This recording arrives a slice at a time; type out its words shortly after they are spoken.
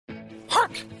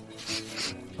Hark!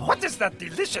 What is that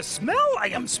delicious smell I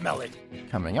am smelling?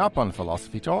 Coming up on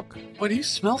Philosophy Talk. Wait, do you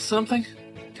smell something?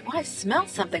 Do I smell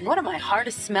something? What am I, hard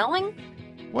of smelling?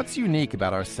 What's unique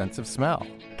about our sense of smell?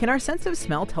 Can our sense of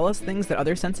smell tell us things that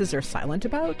other senses are silent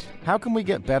about? How can we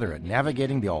get better at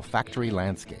navigating the olfactory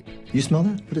landscape? You smell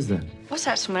that? What is that? What's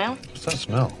that smell? What's that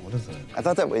smell? What is that? I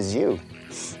thought that was you.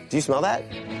 Do you smell that?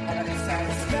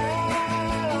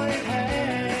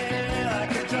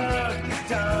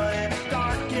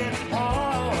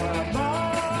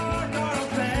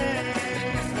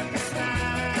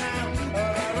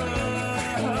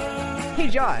 Hey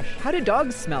Josh, how do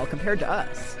dogs smell compared to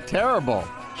us? Terrible.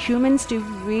 Humans do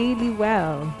really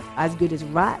well. As good as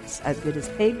rats, as good as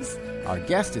pigs. Our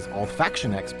guest is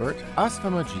olfaction expert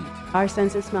Asfa Majid. Our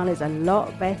sense of smell is a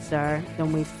lot better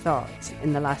than we thought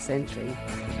in the last century.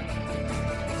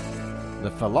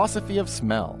 The philosophy of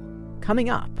smell. Coming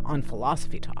up on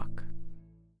Philosophy Talk.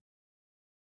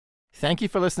 Thank you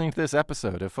for listening to this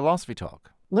episode of Philosophy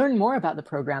Talk. Learn more about the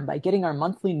program by getting our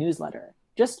monthly newsletter.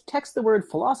 Just text the word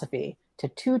philosophy to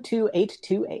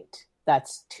 22828.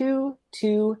 That's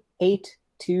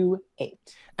 22828.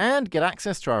 And get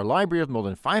access to our library of more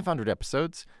than 500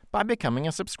 episodes by becoming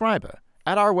a subscriber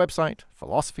at our website,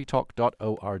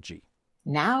 philosophytalk.org.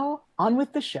 Now, on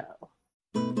with the show.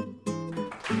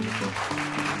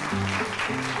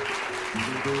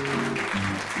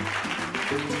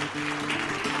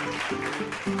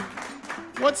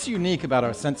 What's unique about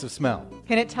our sense of smell?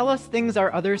 Can it tell us things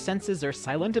our other senses are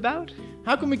silent about?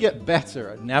 How can we get better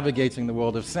at navigating the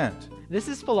world of scent? This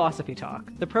is Philosophy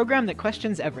Talk, the program that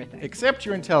questions everything. Except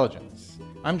your intelligence.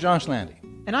 I'm Josh Landy.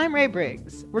 And I'm Ray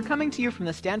Briggs. We're coming to you from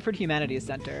the Stanford Humanities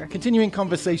Center. Continuing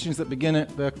conversations that begin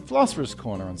at the Philosopher's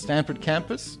Corner on Stanford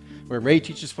campus, where Ray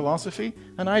teaches philosophy,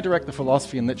 and I direct the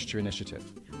Philosophy and Literature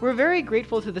Initiative. We're very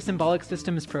grateful to the Symbolic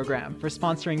Systems program for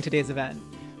sponsoring today's event.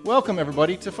 Welcome,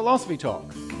 everybody, to Philosophy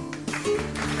Talk.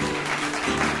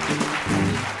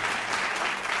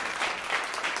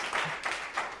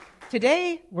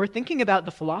 Today, we're thinking about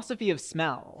the philosophy of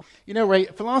smell. You know, Ray,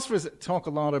 philosophers talk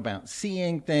a lot about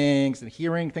seeing things and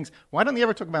hearing things. Why don't they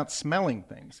ever talk about smelling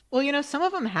things? Well, you know, some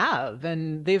of them have,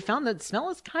 and they've found that smell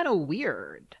is kind of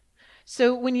weird.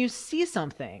 So when you see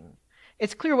something,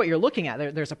 it's clear what you're looking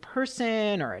at. There's a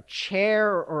person or a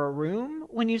chair or a room.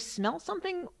 When you smell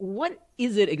something, what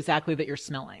is it exactly that you're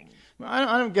smelling?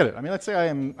 I don't get it. I mean, let's say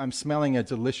I'm smelling a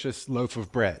delicious loaf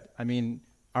of bread. I mean,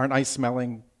 aren't I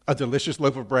smelling a delicious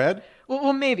loaf of bread?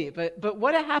 Well, maybe, but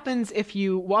what happens if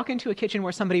you walk into a kitchen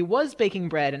where somebody was baking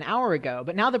bread an hour ago,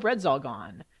 but now the bread's all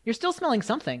gone? You're still smelling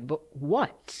something, but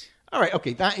what? All right,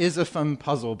 okay, that is a fun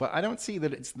puzzle, but I don't see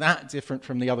that it's that different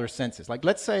from the other senses. Like,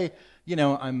 let's say, you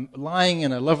know, I'm lying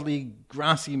in a lovely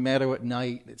grassy meadow at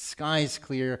night, the sky's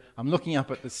clear, I'm looking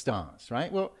up at the stars, right?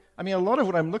 Well, I mean, a lot of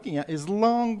what I'm looking at is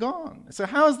long gone. So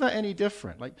how is that any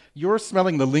different? Like, you're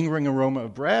smelling the lingering aroma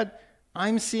of bread,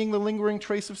 I'm seeing the lingering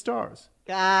trace of stars.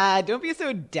 Don't be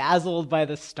so dazzled by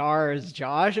the stars,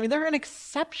 Josh. I mean, they're an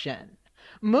exception.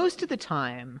 Most of the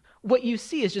time, what you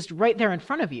see is just right there in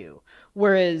front of you.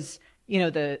 Whereas, you know,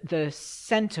 the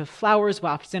scent of flowers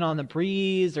wafts in on the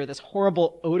breeze, or this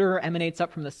horrible odor emanates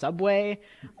up from the subway.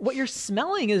 What you're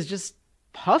smelling is just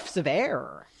puffs of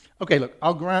air. Okay, look,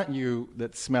 I'll grant you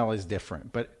that smell is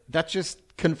different, but that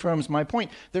just confirms my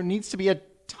point. There needs to be a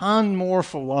ton more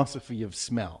philosophy of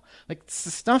smell. Like, it's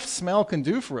the stuff smell can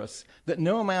do for us that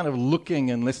no amount of looking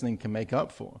and listening can make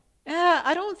up for.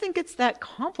 I don't think it's that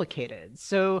complicated.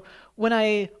 So when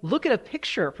I look at a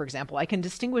picture, for example, I can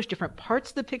distinguish different parts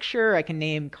of the picture. I can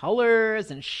name colors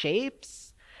and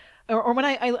shapes. Or when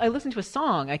I listen to a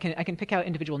song, I can pick out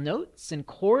individual notes and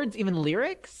chords, even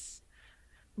lyrics.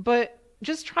 But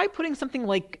just try putting something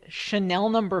like Chanel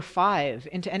No. 5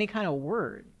 into any kind of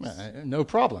words. No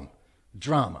problem.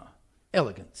 Drama,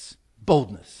 elegance,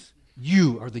 boldness.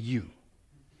 You are the you.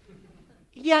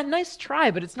 Yeah, nice try,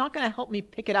 but it's not going to help me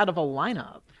pick it out of a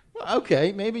lineup. Well,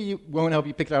 okay, maybe it won't help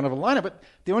you pick it out of a lineup, but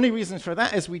the only reason for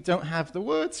that is we don't have the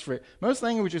words for it. Most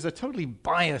languages are totally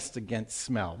biased against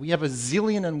smell. We have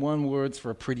 1,000,001 words for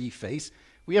a pretty face.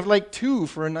 We have like 2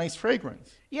 for a nice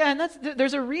fragrance. Yeah, and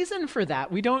there's a reason for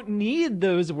that. We don't need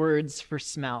those words for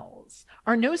smells.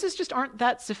 Our noses just aren't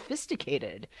that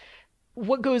sophisticated.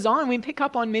 What goes on, we pick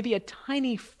up on maybe a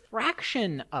tiny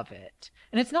fraction of it.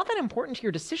 And it's not that important to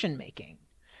your decision making.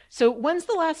 So when's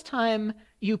the last time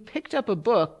you picked up a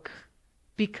book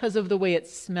because of the way it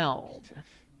smelled?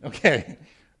 Okay,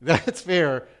 that's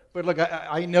fair. But look,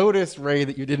 I noticed, Ray,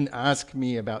 that you didn't ask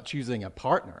me about choosing a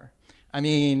partner. I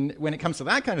mean, when it comes to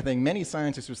that kind of thing, many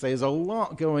scientists would say there's a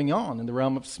lot going on in the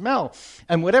realm of smell.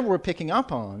 And whatever we're picking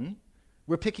up on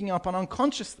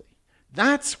unconsciously.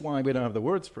 That's why we don't have the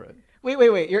words for it.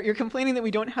 Wait. You're complaining that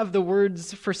we don't have the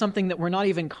words for something that we're not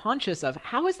even conscious of.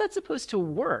 How is that supposed to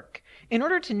work? In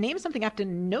order to name something, I have to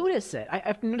notice it. I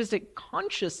have to notice it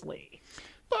consciously.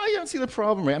 But I don't see the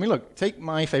problem, right? I mean, look, take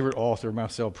my favorite author,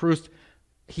 Marcel Proust.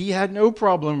 He had no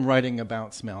problem writing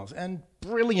about smells, and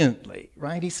brilliantly,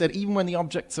 right? He said, even when the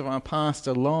objects of our past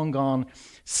are long gone,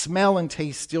 smell and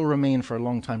taste still remain for a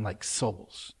long time like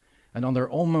souls. And on their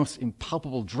almost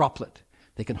impalpable droplet,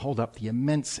 they can hold up the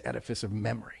immense edifice of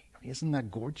memory. I mean, isn't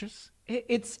that gorgeous?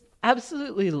 It's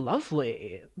absolutely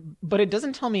lovely, but it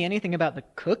doesn't tell me anything about the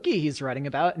cookie he's writing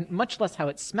about, and much less how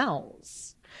it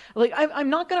smells. Like, I'm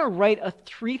not going to write a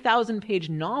 3,000-page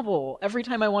novel every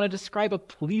time I want to describe a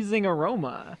pleasing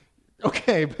aroma.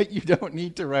 Okay, but you don't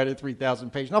need to write a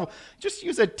 3,000-page novel. Just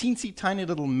use a teensy tiny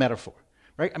little metaphor,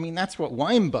 right? I mean, that's what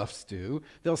wine buffs do.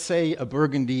 They'll say a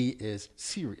Burgundy is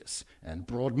serious and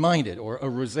broad-minded, or a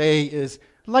rosé is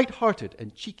light-hearted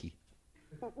and cheeky.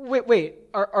 Wait,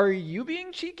 are you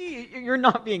being cheeky? You're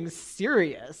not being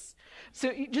serious.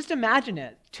 So just imagine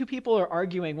it. Two people are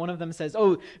arguing. One of them says,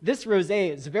 oh, this rosé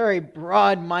is very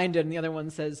broad-minded. And the other one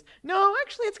says, no,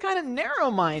 actually, it's kind of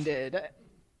narrow-minded.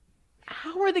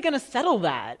 How are they going to settle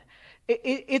that?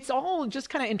 It's all just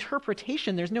kind of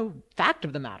interpretation. There's no fact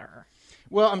of the matter.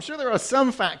 Well, I'm sure there are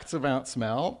some facts about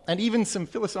smell and even some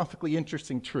philosophically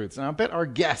interesting truths. And I bet our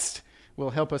guest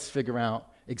will help us figure out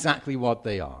exactly what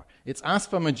they are. It's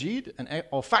Asfa Majid, an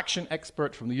olfaction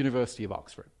expert from the University of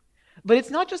Oxford. But it's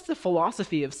not just the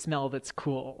philosophy of smell that's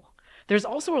cool. There's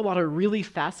also a lot of really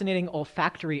fascinating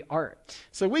olfactory art.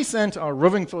 So we sent our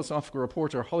roving philosophical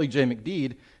reporter, Holly J.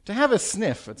 McDede, to have a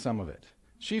sniff at some of it.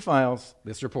 She files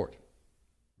this report.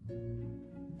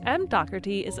 M.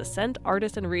 Docherty is a scent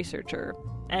artist and researcher,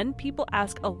 and people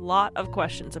ask a lot of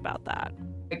questions about that.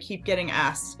 I keep getting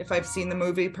asked if I've seen the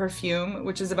movie Perfume,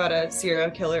 which is about a serial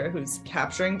killer who's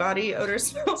capturing body odor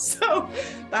smells. So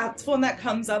that's one that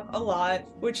comes up a lot,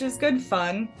 which is good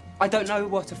fun. I don't know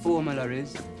what a formula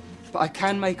is, but I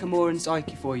can make a more in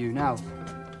psyche for you now.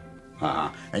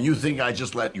 And you think I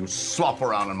just let you slop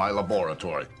around in my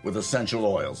laboratory with essential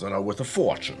oils that are worth a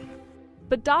fortune?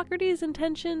 But Docherty's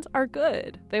intentions are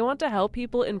good. They want to help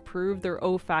people improve their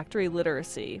olfactory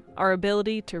literacy, our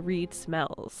ability to read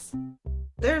smells.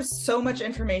 There's so much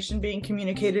information being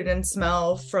communicated in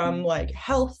smell, from like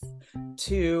health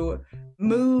to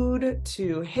mood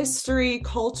to history,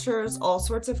 cultures, all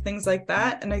sorts of things like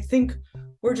that. And I think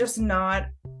we're just not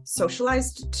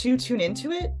socialized to tune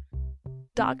into it.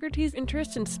 Docherty's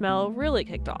interest in smell really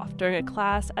kicked off during a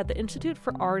class at the Institute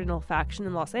for Art and Olfaction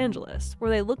in Los Angeles,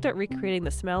 where they looked at recreating the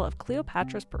smell of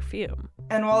Cleopatra's perfume.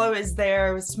 And while I was there,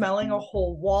 I was smelling a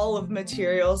whole wall of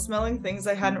materials, smelling things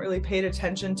I hadn't really paid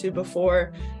attention to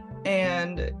before.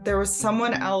 And there was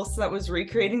someone else that was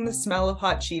recreating the smell of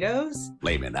hot Cheetos.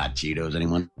 Blaming hot Cheetos,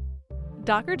 anyone?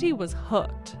 Docherty was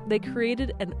hooked. They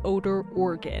created an odor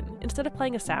organ. Instead of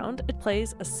playing a sound, it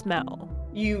plays a smell.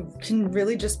 You can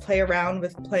really just play around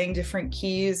with playing different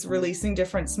keys, releasing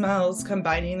different smells,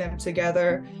 combining them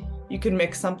together. You can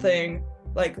mix something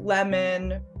like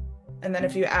lemon, and then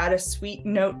if you add a sweet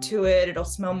note to it, it'll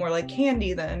smell more like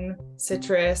candy than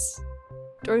citrus.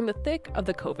 During the thick of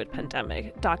the COVID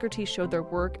pandemic, Docherty showed their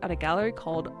work at a gallery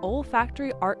called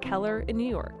Olfactory Art Keller in New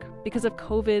York. Because of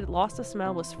COVID, loss of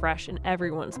smell was fresh in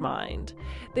everyone's mind.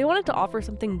 They wanted to offer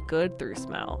something good through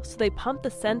smell, so they pumped the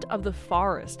scent of the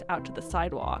forest out to the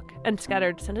sidewalk and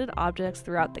scattered scented objects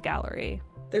throughout the gallery.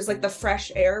 There's like the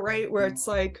fresh air, right? Where it's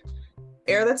like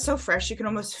air that's so fresh you can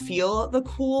almost feel the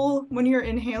cool when you're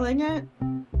inhaling it.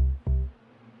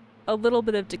 A little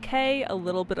bit of decay, a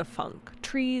little bit of funk.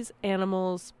 Trees,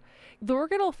 animals. The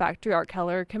work at Olfactory Art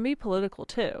Keller can be political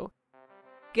too.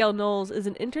 Gail Knowles is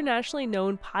an internationally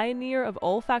known pioneer of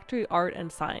olfactory art and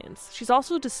science. She's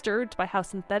also disturbed by how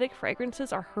synthetic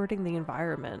fragrances are hurting the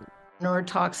environment.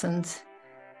 Neurotoxins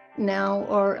now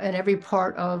are in every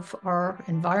part of our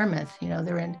environment. You know,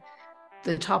 they're in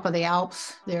the top of the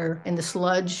Alps, they're in the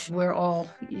sludge where all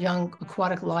young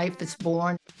aquatic life is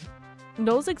born.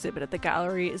 Knowles' exhibit at the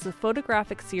gallery is a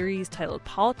photographic series titled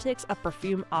Politics of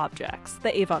Perfume Objects,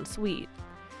 the Avon Suite.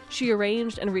 She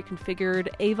arranged and reconfigured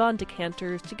Avon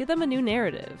decanters to give them a new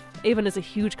narrative. Avon is a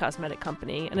huge cosmetic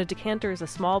company, and a decanter is a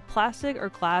small plastic or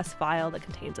glass vial that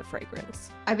contains a fragrance.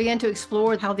 I began to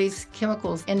explore how these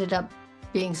chemicals ended up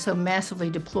being so massively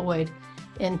deployed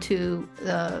into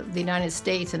the United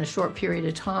States in a short period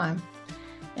of time.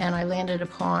 And I landed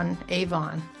upon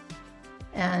Avon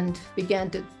and began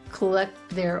to collect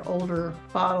their older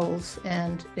bottles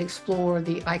and explore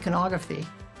the iconography.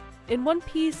 In one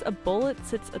piece, a bullet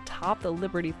sits atop the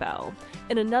Liberty Bell.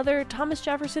 In another, Thomas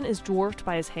Jefferson is dwarfed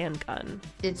by his handgun.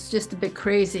 It's just a bit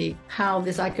crazy how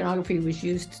this iconography was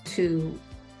used to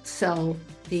sell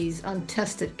these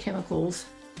untested chemicals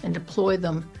and deploy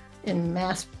them in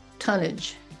mass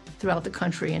tonnage throughout the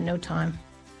country in no time.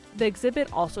 The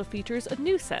exhibit also features a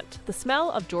new scent, the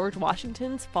smell of George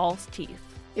Washington's false teeth.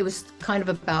 It was kind of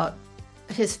about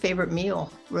his favorite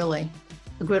meal, really.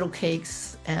 The griddle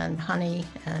cakes and honey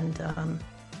and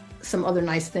some other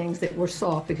nice things that were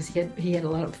soft because he had a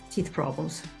lot of teeth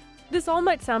problems. This all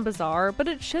might sound bizarre, but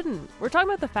it shouldn't. We're talking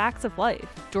about the facts of life.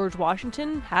 George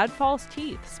Washington had false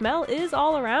teeth. Smell is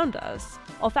all around us.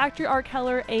 Olfactory Art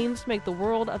Keller aims to make the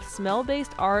world of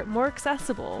smell-based art more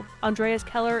accessible. Andreas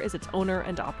Keller is its owner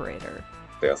and operator.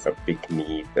 There's a big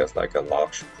need. There's like a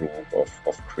large group of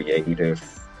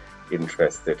creatives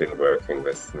interested in working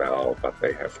with smell, but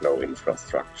they have no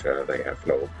infrastructure, they have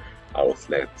no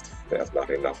outlets, there's not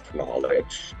enough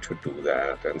knowledge to do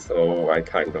that. And so I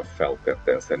kind of felt that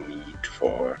there's a need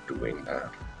for doing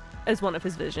that. As one of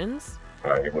his visions,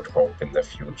 I would hope in the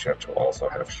future to also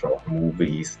have short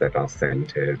movies that are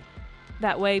scented.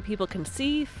 That way people can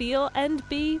see, feel, and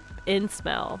be in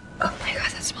smell. Oh my god,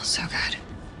 that smells so good.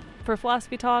 For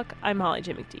Philosophy Talk, I'm Holly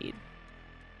J. McDede.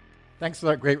 Thanks for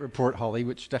that great report, Holly,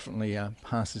 which definitely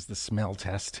passes the smell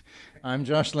test. I'm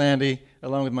Josh Landy,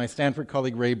 along with my Stanford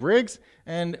colleague Ray Briggs,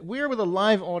 and we're with a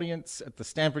live audience at the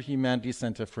Stanford Humanities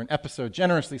Center for an episode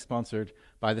generously sponsored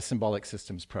by the Symbolic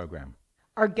Systems Program.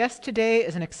 Our guest today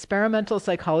is an experimental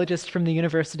psychologist from the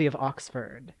University of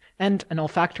Oxford and an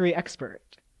olfactory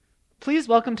expert. Please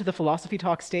welcome to the Philosophy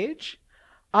Talk stage,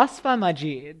 Asfa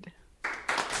Majid.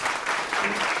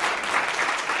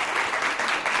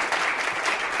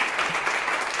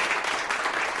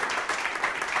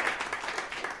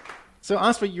 So,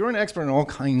 Asfa, you're an expert in all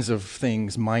kinds of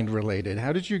things mind-related.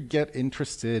 How did you get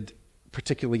interested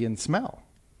particularly in smell?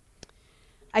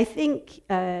 I think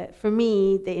for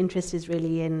me, the interest is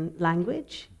really in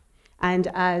language. And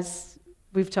as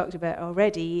we've talked about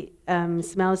already,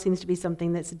 smell seems to be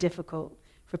something that's difficult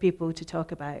for people to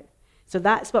talk about. So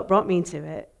that's what brought me to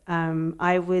it.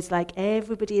 I was like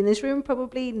everybody in this room,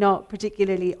 probably not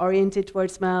particularly oriented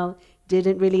towards smell,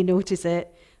 didn't really notice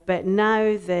it. But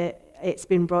now that it's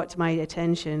been brought to my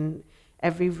attention,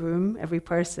 every room, every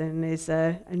person is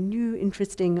a new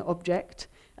interesting object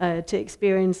to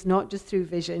experience, not just through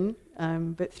vision,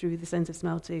 but through the sense of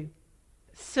smell too.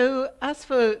 So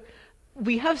Asfa,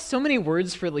 we have so many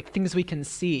words for like things we can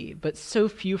see, but so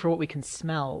few for what we can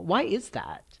smell. Why is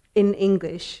that? In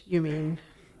English, you mean?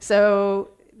 So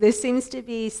there seems to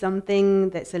be something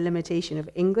that's a limitation of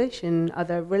English and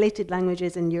other related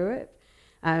languages in Europe.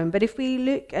 But if we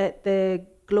look at the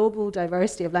global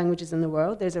diversity of languages in the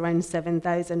world, there's around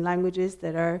 7,000 languages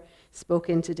that are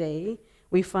spoken today.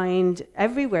 We find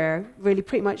everywhere, really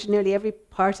pretty much nearly every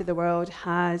part of the world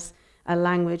has a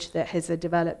language that has a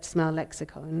developed smell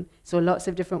lexicon. So lots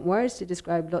of different words to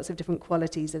describe lots of different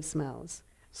qualities of smells.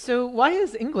 So why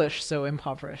is English so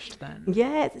impoverished then?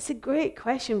 Yeah, it's a great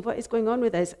question. What is going on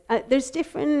with us? There's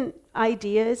different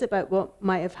ideas about what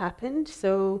might have happened.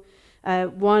 So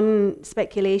one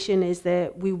speculation is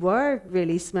that we were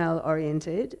really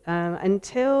smell-oriented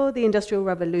until the Industrial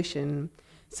Revolution.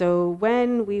 So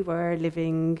when we were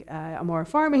living a more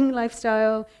farming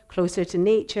lifestyle, closer to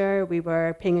nature, we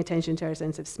were paying attention to our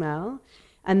sense of smell.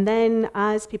 And then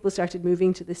as people started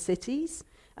moving to the cities,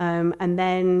 and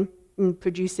then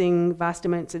producing vast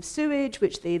amounts of sewage,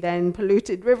 which they then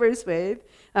polluted rivers with,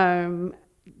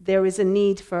 there was a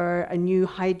need for a new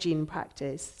hygiene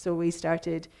practice. So we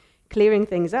started clearing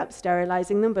things up,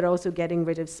 sterilizing them, but also getting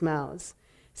rid of smells.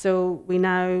 So we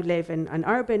now live in an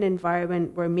urban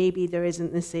environment where maybe there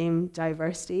isn't the same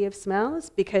diversity of smells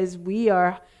because we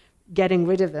are getting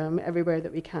rid of them everywhere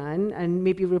that we can and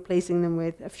maybe replacing them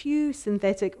with a few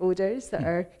synthetic odors that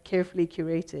are carefully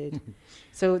curated.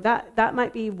 So that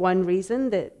might be one reason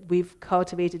that we've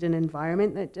cultivated an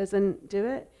environment that doesn't do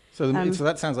it. So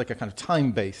that sounds like a kind of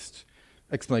time-based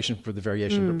explanation for the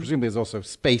variation, but presumably there's also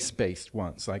space-based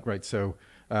ones, like, right? So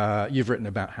you've written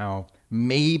about how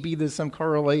maybe there's some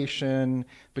correlation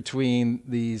between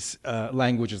these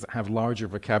languages that have larger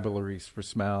vocabularies for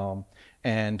smell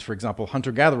and, for example,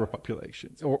 hunter-gatherer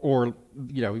populations, or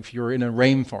you know, if you're in a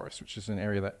rainforest, which is an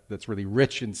area that's really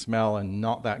rich in smell and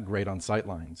not that great on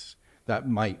sightlines, that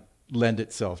might lend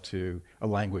itself to a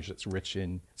language that's rich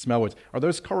in smell words. Are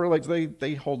those correlates?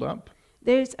 They hold up?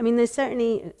 There's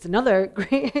certainly, it's another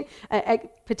great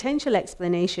potential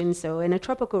explanation. So in a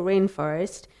tropical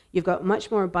rainforest, you've got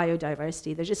much more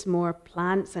biodiversity. There's just more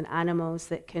plants and animals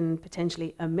that can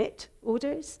potentially emit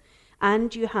odors.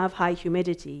 and you have high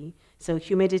humidity. So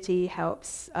humidity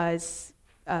helps us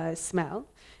smell.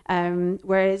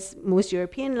 Whereas most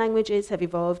European languages have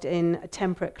evolved in a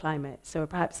temperate climate, so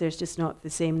perhaps there's just not the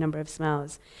same number of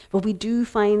smells. But we do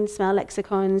find smell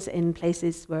lexicons in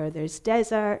places where there's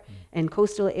desert, in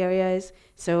coastal areas,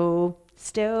 so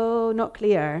still not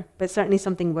clear, but certainly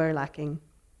something we're lacking.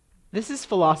 This is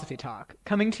Philosophy Talk,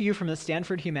 coming to you from the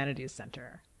Stanford Humanities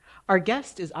Center. Our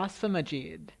guest is Asfa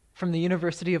Majid from the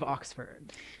University of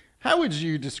Oxford. How would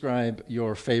you describe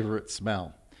your favorite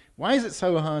smell? Why is it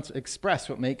so hard to express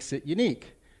what makes it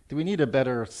unique? Do we need a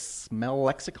better smell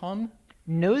lexicon?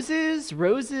 Noses,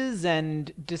 roses,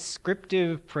 and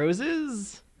descriptive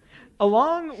proses?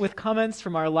 Along with comments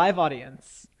from our live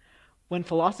audience when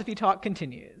Philosophy Talk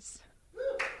continues.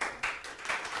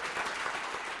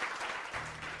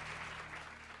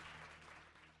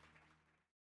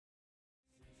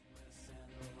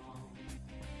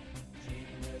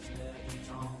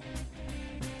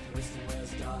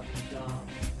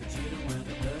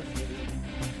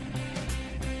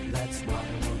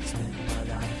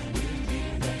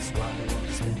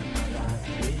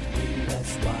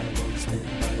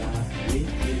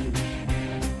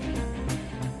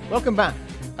 Welcome back.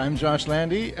 I'm Josh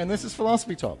Landy, and this is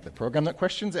Philosophy Talk, the program that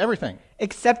questions everything.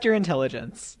 Except your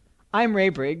intelligence. I'm Ray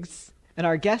Briggs, and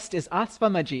our guest is Asfa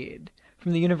Majid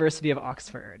from the University of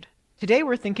Oxford. Today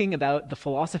we're thinking about the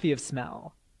philosophy of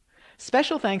smell.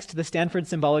 Special thanks to the Stanford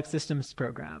Symbolic Systems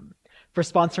program for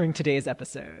sponsoring today's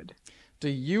episode. Do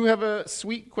you have a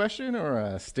sweet question or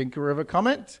a stinker of a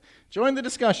comment? Join the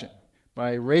discussion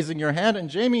by raising your hand, and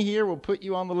Jamie here will put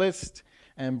you on the list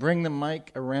and bring the mic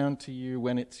around to you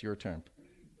when it's your turn.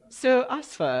 So,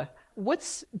 Asfa,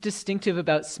 what's distinctive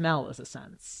about smell as a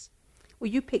sense? Well,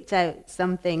 you picked out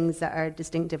some things that are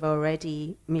distinctive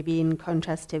already, maybe in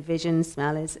contrast to vision.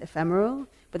 Smell is ephemeral,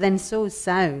 but then so is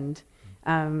sound.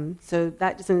 So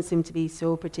that doesn't seem to be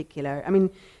so particular. I mean,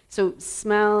 so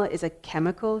smell is a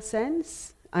chemical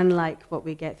sense, unlike what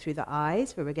we get through the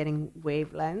eyes, where we're getting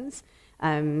wavelengths.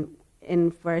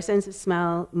 For a sense of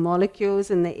smell,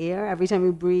 molecules in the air, every time we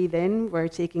breathe in, we're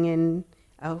taking in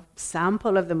a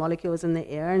sample of the molecules in the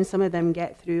air, and some of them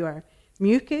get through our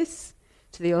mucus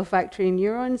to the olfactory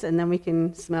neurons, and then we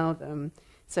can smell them.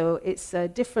 So it's a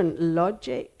different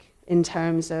logic in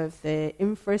terms of the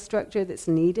infrastructure that's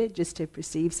needed just to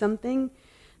perceive something.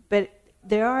 But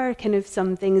there are kind of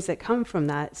some things that come from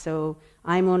that. So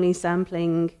I'm only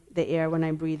sampling the air when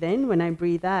I breathe in. When I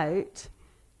breathe out,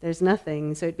 there's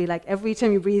nothing. So it'd be like every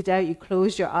time you breathed out, you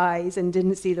closed your eyes and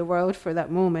didn't see the world for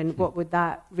that moment. What would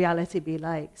that reality be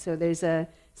like? So there's a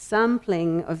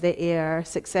sampling of the air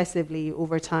successively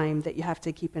over time that you have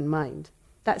to keep in mind.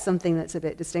 That's something that's a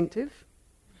bit distinctive.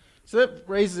 So that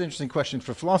raises an interesting question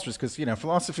for philosophers, because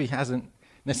philosophy hasn't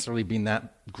necessarily been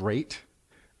that great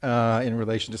in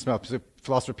relation to smell. So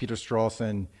philosopher Peter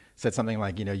Strawson said something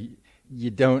like, you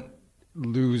don't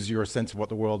lose your sense of what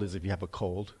the world is if you have a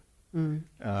cold.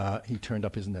 He turned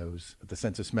up his nose at the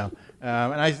sense of smell.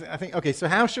 And I think, okay, so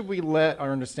how should we let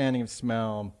our understanding of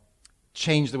smell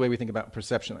change the way we think about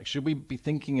perception? Like, should we be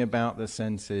thinking about the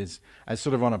senses as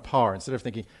sort of on a par, instead of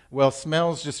thinking, well,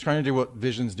 smell's just trying to do what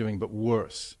vision's doing, but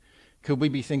worse? Could we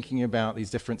be thinking about these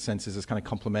different senses as kind of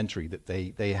complementary, that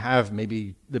they have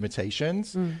maybe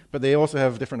limitations, but they also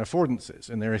have different affordances,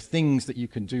 and there are things that you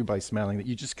can do by smelling that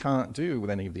you just can't do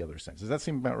with any of the other senses? Does that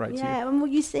seem about right to you? Yeah, well,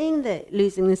 you're saying that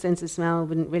losing the sense of smell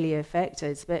wouldn't really affect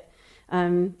us, but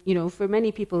for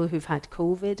many people who've had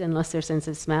COVID and lost their sense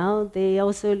of smell, they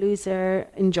also lose their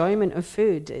enjoyment of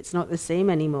food. It's not the same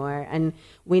anymore. And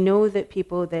we know that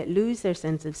people that lose their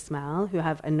sense of smell, who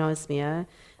have anosmia,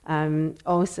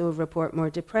 also report more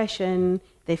depression.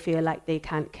 They feel like they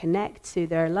can't connect to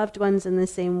their loved ones in the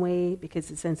same way because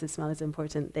the sense of smell is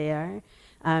important there.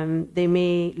 They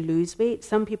may lose weight.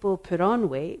 Some people put on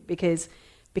weight because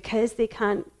they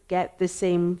can't get the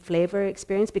same flavor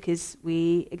experience, because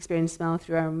we experience smell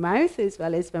through our mouth as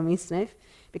well as when we sniff.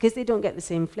 Because they don't get the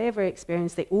same flavor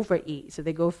experience, they overeat. So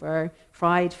they go for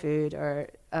fried food or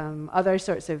other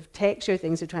sorts of texture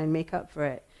things to try and make up for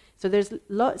it. So there's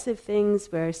lots of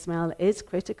things where smell is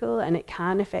critical, and it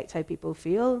can affect how people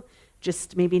feel,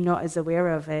 just maybe not as aware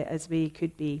of it as we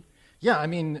could be. Yeah, I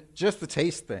mean, just the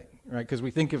taste thing, right? Because we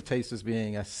think of taste as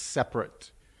being a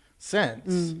separate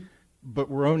sense, but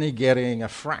we're only getting a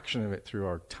fraction of it through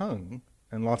our tongue,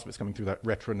 and lots of it's coming through that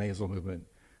retronasal movement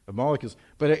of molecules.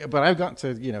 But I've got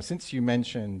to, since you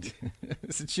mentioned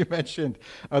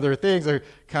other things,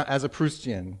 as a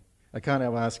Proustian, I kind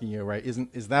of asking you, right,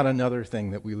 is that another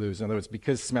thing that we lose? In other words,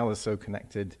 because smell is so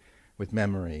connected with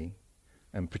memory,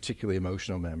 and particularly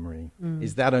emotional memory,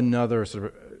 is that another sort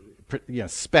of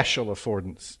special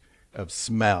affordance of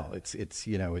smell. It's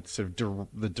sort of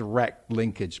the direct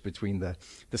linkage between the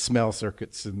smell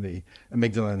circuits in the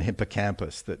amygdala and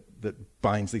hippocampus that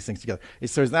binds these things together.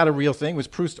 Is that a real thing? Was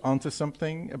Proust onto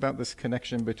something about this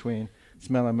connection between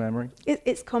smell and memory?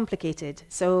 It's complicated.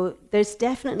 So there's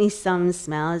definitely some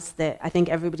smells that I think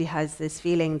everybody has this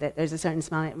feeling that there's a certain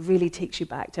smell and it really takes you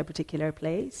back to a particular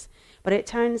place. But it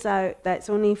turns out that's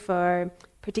only for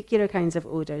particular kinds of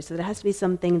odors. So there has to be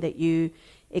something that you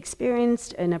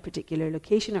experienced in a particular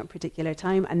location at a particular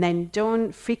time and then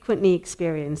don't frequently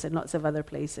experience in lots of other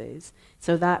places.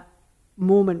 So that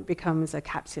moment becomes a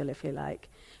capsule, if you like.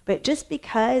 But just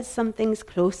because something's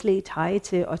closely tied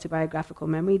to autobiographical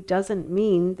memory doesn't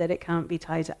mean that it can't be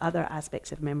tied to other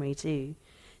aspects of memory too.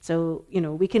 So,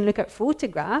 we can look at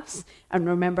photographs and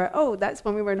remember, oh, that's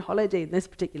when we were on holiday in this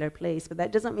particular place, but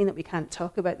that doesn't mean that we can't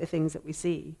talk about the things that we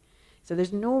see. So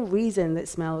there's no reason that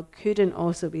smell couldn't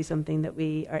also be something that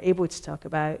we are able to talk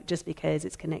about just because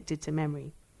it's connected to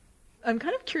memory. I'm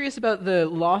kind of curious about the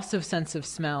loss of sense of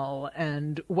smell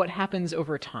and what happens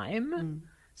over time.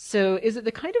 So is it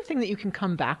the kind of thing that you can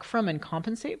come back from and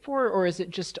compensate for, or is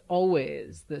it just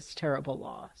always this terrible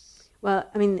loss? Well,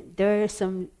 there are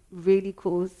some really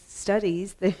cool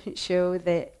studies that show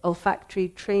that olfactory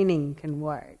training can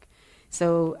work.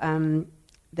 So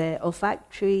the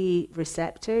olfactory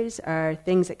receptors are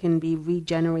things that can be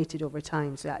regenerated over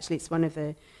time. So actually it's one of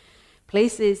the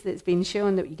places that's been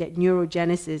shown that you get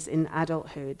neurogenesis in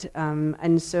adulthood.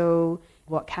 And so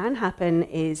what can happen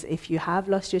is if you have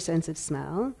lost your sense of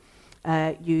smell,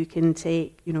 you can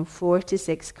take 4 to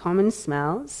 6 common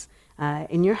smells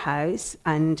in your house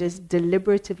and just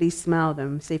deliberatively smell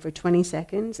them, say for 20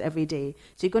 seconds every day.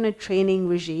 So you go on a training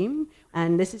regime,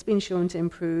 and this has been shown to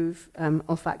improve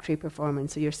olfactory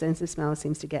performance, so your sense of smell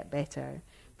seems to get better.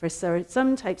 For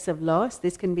some types of loss,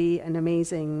 this can be an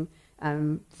amazing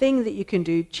thing that you can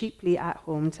do cheaply at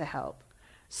home to help.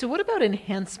 So what about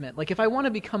enhancement? Like if I want to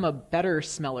become a better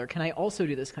smeller, can I also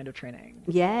do this kind of training?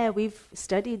 Yeah, we've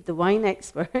studied the wine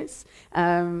experts.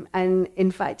 And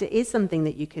in fact, it is something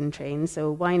that you can train.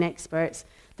 So wine experts,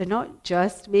 they're not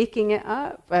just making it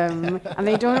up. And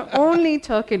they don't only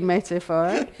talk in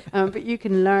metaphor, but you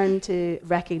can learn to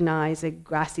recognize a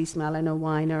grassy smell in a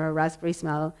wine or a raspberry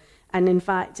smell. And in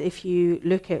fact, if you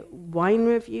look at wine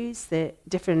reviews that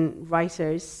different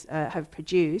writers have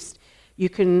produced, you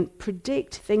can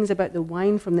predict things about the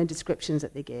wine from the descriptions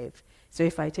that they give. So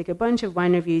if I take a bunch of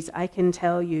wine reviews, I can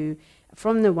tell you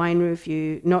from the wine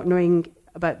review, not knowing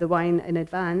about the wine in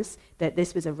advance, that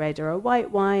this was a red or a white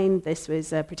wine, this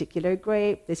was a particular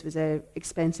grape, this was a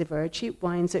expensive or a cheap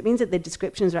wine. So it means that the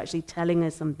descriptions are actually telling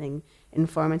us something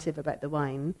informative about the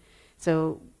wine.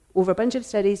 So over a bunch of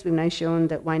studies, we've now shown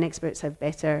that wine experts have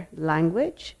better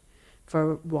language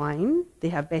for wine, they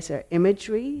have better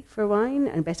imagery for wine,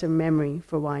 and better memory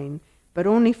for wine, but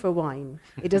only for wine.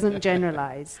 It doesn't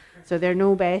generalize. So they're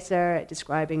no better at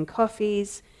describing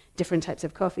coffees, different types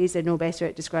of coffees. They're no better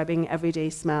at describing everyday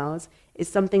smells. It's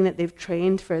something that they've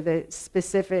trained for the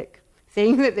specific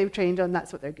thing that they've trained on.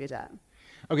 That's what they're good at.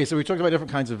 Okay, so we talked about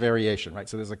different kinds of variation, right?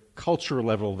 So there's a cultural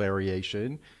level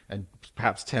variation and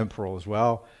perhaps temporal as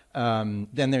well. Then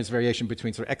there's variation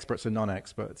between sort of experts and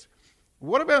non-experts.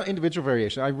 What about individual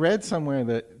variation? I read somewhere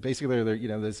that basically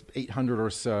there's 800 or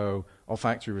so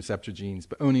olfactory receptor genes,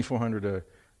 but only 400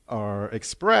 are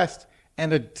expressed,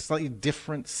 and a slightly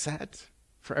different set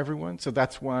for everyone. So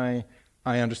that's why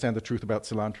I understand the truth about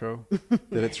cilantro,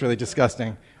 that it's really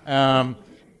disgusting.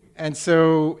 And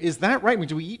so is that right?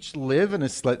 Do we each live in a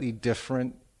slightly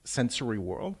different sensory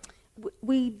world?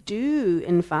 We do,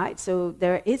 in fact. So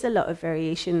there is a lot of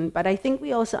variation, but I think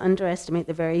we also underestimate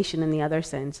the variation in the other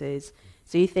senses.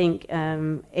 So you think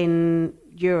in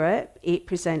Europe,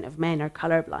 8% of men are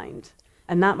colorblind.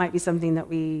 And that might be something that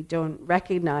we don't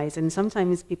recognize. And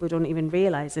sometimes people don't even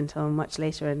realize until much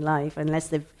later in life, unless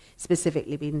they've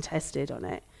specifically been tested on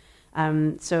it.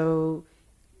 So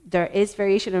there is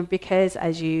variation because,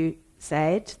 as you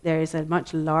said, there is a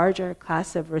much larger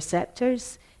class of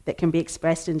receptors that can be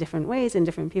expressed in different ways in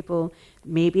different people.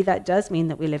 Maybe that does mean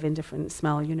that we live in different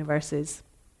smell universes.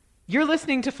 You're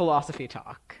listening to Philosophy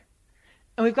Talk.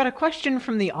 And we've got a question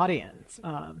from the audience.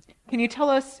 Can you tell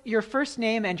us your first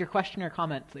name and your question or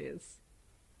comment, please?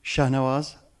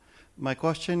 Shahnawaz. My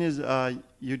question is,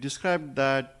 you described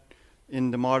that in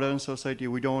the modern society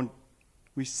we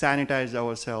sanitize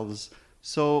ourselves.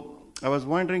 So I was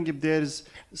wondering if there's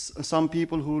some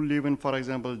people who live in, for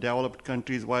example, developed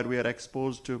countries where we are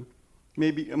exposed to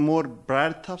maybe more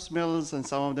breadth of smells, and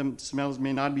some of them smells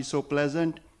may not be so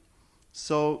pleasant.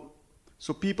 So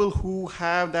people who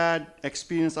have that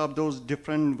experience of those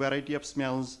different variety of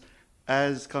smells,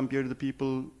 as compared to the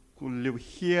people who live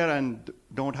here and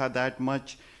don't have that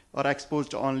much or are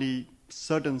exposed to only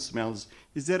certain smells.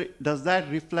 Does that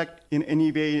reflect in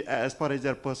any way as far as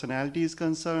their personality is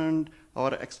concerned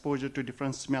or exposure to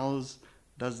different smells?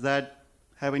 Does that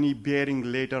have any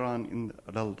bearing later on in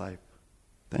adult life?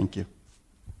 Thank you.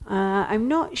 I'm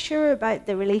not sure about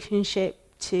the relationship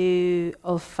to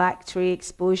olfactory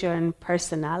exposure and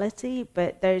personality,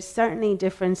 but there's certainly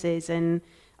differences in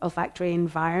olfactory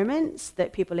environments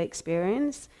that people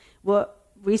experience. What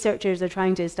researchers are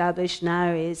trying to establish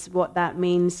now is what that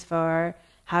means for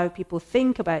how people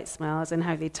think about smells and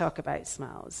how they talk about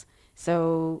smells.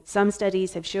 So some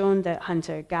studies have shown that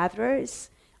hunter-gatherers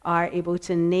are able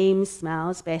to name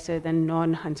smells better than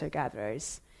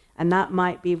non-hunter-gatherers. And that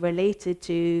might be related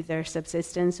to their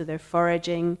subsistence or their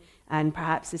foraging, and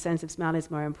perhaps the sense of smell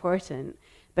is more important.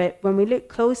 But when we look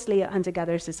closely at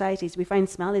hunter-gatherer societies, we find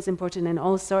smell is important in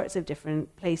all sorts of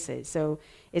different places. So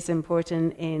it's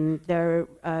important in their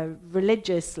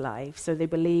religious life. So they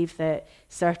believe that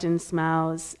certain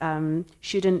smells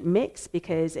shouldn't mix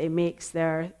because it makes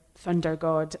their thunder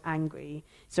god angry.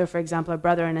 So for example, a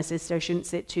brother and a sister shouldn't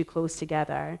sit too close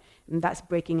together, and that's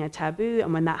breaking a taboo,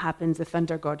 and when that happens, the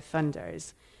thunder god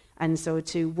thunders. And so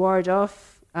to ward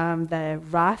off the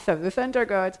wrath of the thunder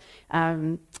god,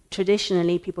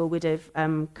 traditionally people would have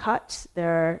cut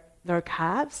their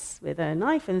calves with a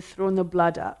knife and thrown the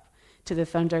blood up to the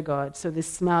thunder god, so the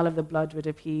smell of the blood would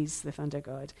appease the thunder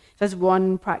god. So that's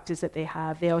one practice that they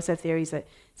have. They also have theories that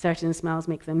certain smells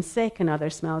make them sick and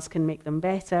other smells can make them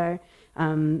better.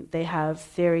 They have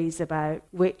theories about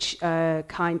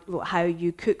how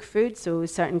you cook food, so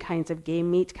certain kinds of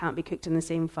game meat can't be cooked in the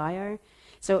same fire.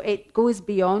 So it goes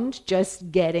beyond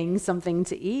just getting something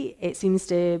to eat. It seems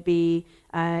to be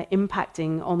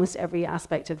impacting almost every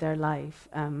aspect of their life.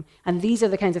 And these are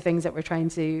the kinds of things that we're trying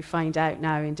to find out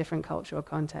now in different cultural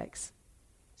contexts.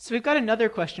 So we've got another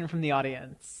question from the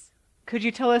audience. Could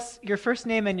you tell us your first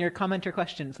name and your comment or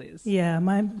question, please? Yeah,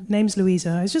 my name's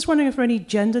Louisa. I was just wondering if there are any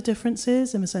gender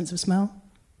differences in the sense of smell?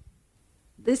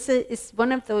 This is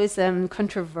one of those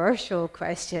controversial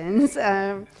questions.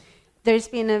 There's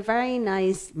been a very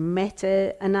nice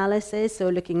meta-analysis, so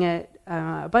looking at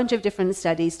a bunch of different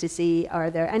studies to see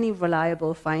are there any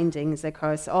reliable findings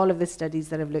across all of the studies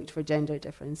that have looked for gender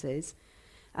differences.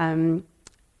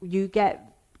 You get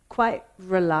quite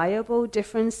reliable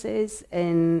differences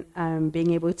in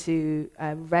being able to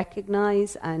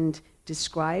recognize and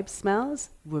describe smells.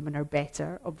 Women are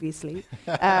better, obviously.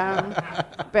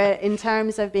 But in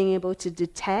terms of being able to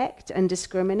detect and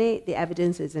discriminate, the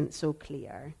evidence isn't so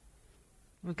clear.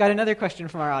 We've got another question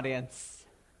from our audience.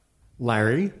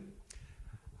 Larry,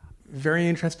 very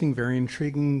interesting, very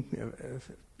intriguing.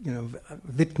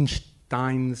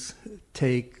 Wittgenstein's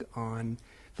take on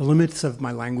the limits of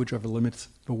my language over the limits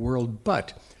of the world.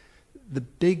 But the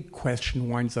big question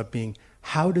winds up being,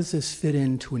 how does this fit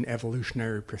into an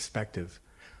evolutionary perspective?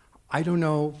 I don't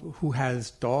know who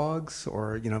has dogs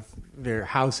or, their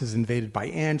house is invaded by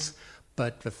ants,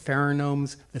 but the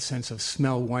pheromones, the sense of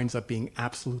smell, winds up being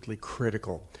absolutely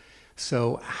critical.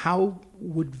 So how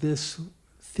would this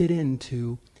fit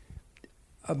into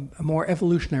a more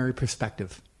evolutionary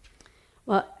perspective?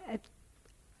 Well,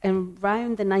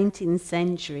 around the 19th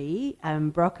century,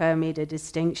 Broca made a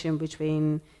distinction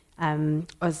between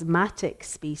osmotic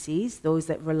species, those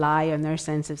that rely on their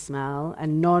sense of smell,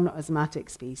 and non-osmotic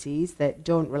species that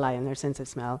don't rely on their sense of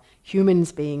smell,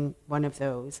 humans being one of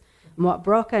those. And what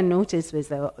Broca noticed was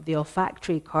that the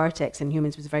olfactory cortex in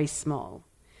humans was very small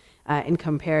in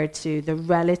compared to the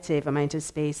relative amount of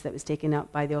space that was taken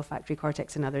up by the olfactory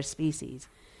cortex in other species.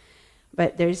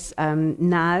 But there's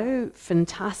now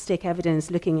fantastic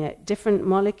evidence looking at different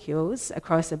molecules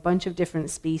across a bunch of different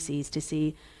species to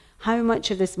see how much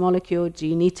of this molecule do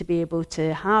you need to be able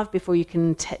to have before you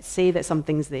can say that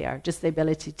something's there, just the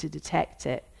ability to detect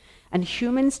it. And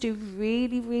humans do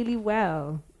really, really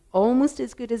well. Almost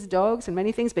as good as dogs and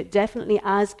many things, but definitely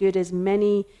as good as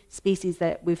many species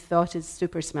that we've thought as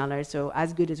super smellers. So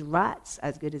as good as rats,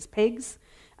 as good as pigs.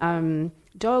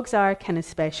 Dogs are kind of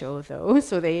special though,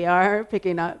 so they are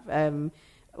picking up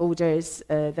odors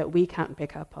that we can't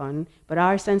pick up on. But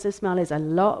our sense of smell is a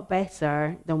lot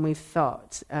better than we've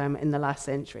thought in the last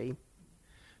century.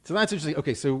 So that's interesting.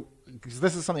 Okay, so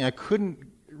this is something I couldn't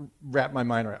wrap my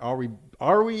mind around.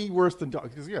 Are we worse than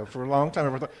dogs? Because for a long time,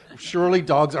 everyone thought surely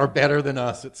dogs are better than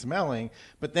us at smelling.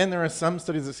 But then there are some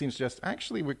studies that seem to suggest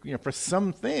actually, for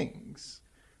some things,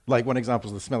 like one example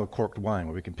is the smell of corked wine,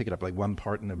 where we can pick it up like 1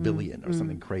 part in a billion or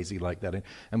something crazy like that,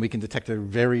 and we can detect a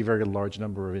very, very large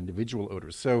number of individual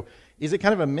odors. So is it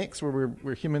kind of a mix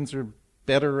where humans are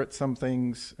better at some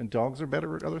things and dogs are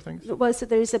better at other things? Well, so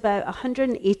there's about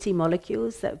 180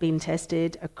 molecules that have been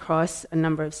tested across a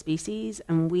number of species,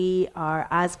 and we are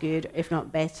as good, if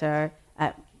not better,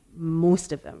 at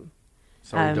most of them.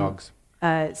 Sorry, dogs.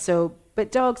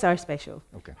 But dogs are special.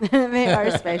 Okay. They are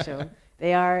special.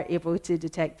 They are able to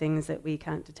detect things that we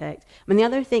can't detect. I mean, the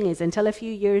other thing is, until a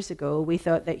few years ago, we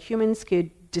thought that humans could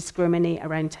discriminate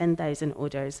around 10,000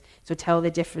 odors, so tell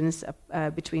the difference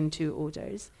between two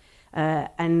odors.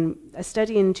 And a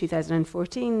study in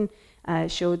 2014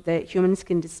 showed that humans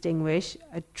can distinguish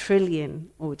 1 trillion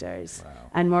odors. Wow.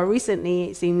 And more recently,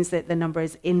 it seems that the number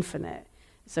is infinite.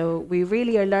 So we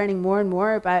really are learning more and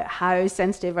more about how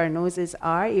sensitive our noses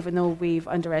are, even though we've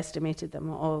underestimated them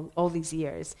all these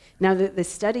years. Now that the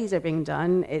studies are being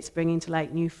done, it's bringing to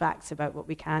light new facts about what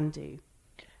we can do.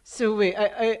 So wait,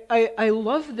 I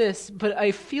love this, but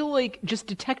I feel like just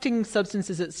detecting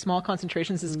substances at small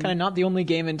concentrations is kind of not the only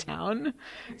game in town.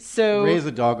 So Ray's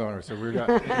a dog owner, so we're going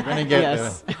to get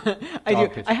yes. I do.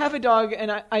 picture. I have a dog,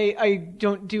 and I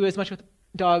don't do as much with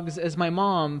dogs as my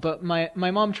mom, but my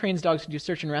mom trains dogs to do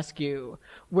search and rescue,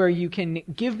 where you can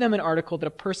give them an article that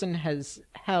a person has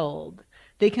held.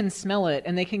 They can smell it,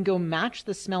 and they can go match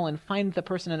the smell and find the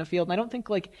person in a field. And I don't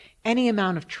think like any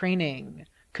amount of training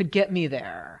could get me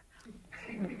there.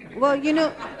 Well,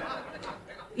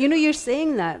 you're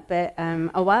saying that, but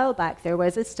a while back there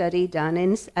was a study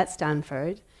done at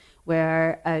Stanford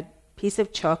where a piece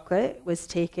of chocolate was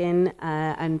taken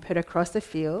and put across a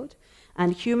field,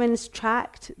 and humans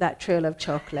tracked that trail of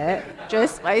chocolate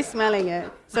just by smelling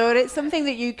it. So it's something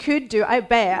that you could do. I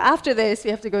bet after this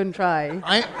you have to go and try.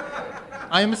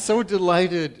 I am so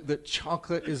delighted that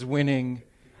chocolate is winning,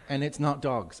 and it's not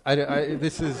dogs.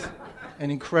 This is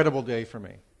an incredible day for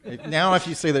me. Now, if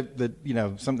you say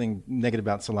that something negative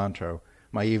about cilantro,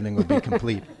 my evening would be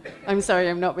complete. I'm sorry,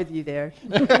 I'm not with you there.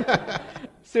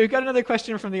 So we've got another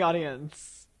question from the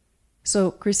audience.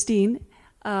 So, Christine,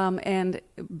 and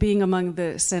being among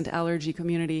the scent allergy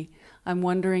community, I'm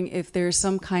wondering if there's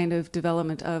some kind of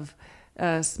development of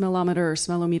smellometer or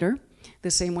smellometer,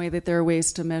 the same way that there are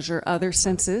ways to measure other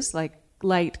senses like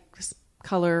light,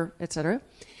 color, etc.,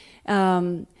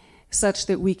 such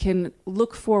that we can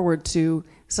look forward to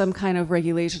some kind of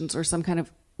regulations or some kind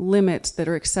of limits that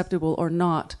are acceptable or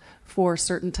not for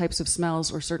certain types of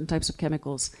smells or certain types of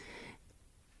chemicals.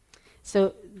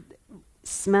 So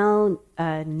smell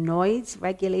noise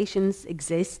regulations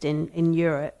exist in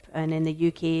Europe, and in the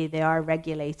UK they are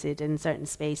regulated in certain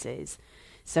spaces.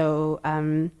 So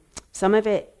some of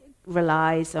it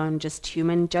relies on just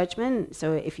human judgment.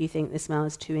 So if you think the smell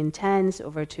is too intense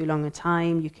over too long a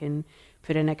time, you can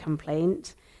put in a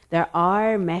complaint. There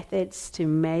are methods to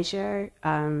measure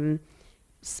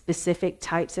specific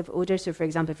types of odor. So for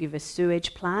example, if you have a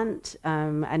sewage plant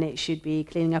and it should be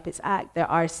cleaning up its act, there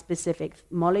are specific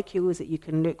molecules that you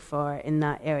can look for in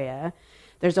that area.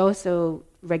 There's also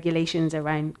regulations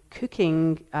around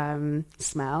cooking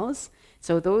smells.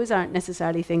 So those aren't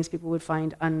necessarily things people would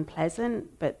find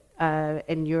unpleasant, but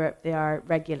in Europe they are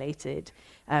regulated.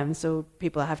 So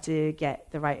people have to get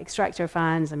the right extractor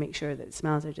fans and make sure that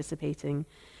smells are dissipating.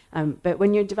 But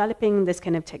when you're developing this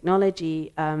kind of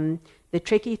technology, the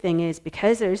tricky thing is,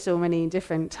 because there's so many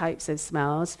different types of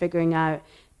smells, figuring out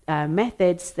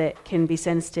methods that can be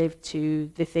sensitive to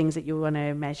the things that you want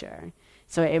to measure.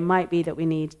 So it might be that we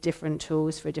need different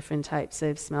tools for different types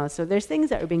of smells. So there's things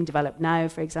that are being developed now,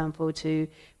 for example, to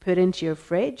put into your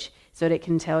fridge so that it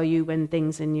can tell you when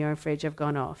things in your fridge have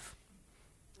gone off.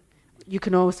 You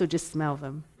can also just smell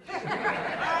them.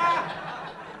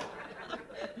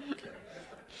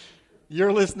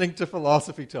 You're listening to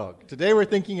Philosophy Talk. Today we're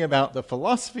thinking about the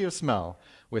philosophy of smell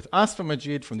with Asfa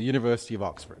Majid from the University of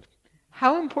Oxford.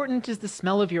 How important is the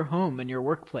smell of your home and your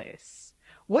workplace?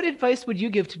 What advice would you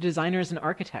give to designers and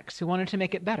architects who wanted to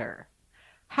make it better?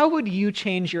 How would you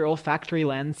change your olfactory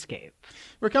landscape?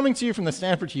 We're coming to you from the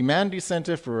Stanford Humanities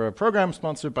Center for a program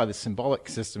sponsored by the Symbolic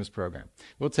Systems Program.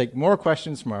 We'll take more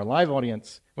questions from our live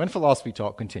audience when Philosophy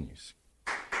Talk continues.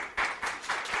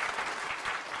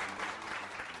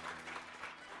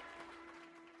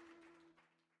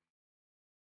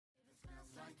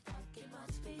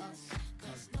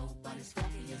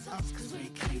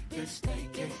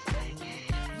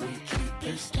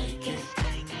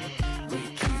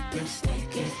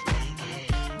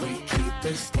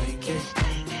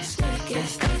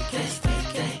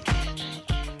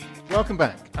 Welcome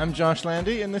back. I'm Josh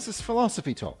Landy, and this is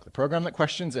Philosophy Talk, the program that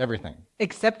questions everything.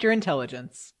 Except your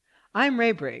intelligence. I'm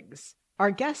Ray Briggs. Our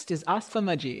guest is Asfa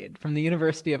Majid from the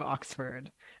University of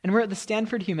Oxford, and we're at the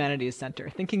Stanford Humanities Center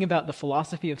thinking about the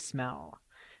philosophy of smell.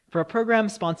 for a program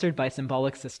sponsored by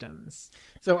Symbolic Systems.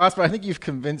 So, Aspa, I think you've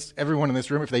convinced everyone in this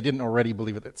room, if they didn't already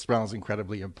believe it, that smell is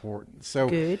incredibly important. So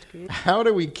Good. How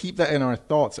do we keep that in our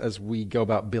thoughts as we go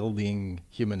about building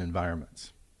human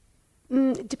environments?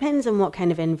 It depends on what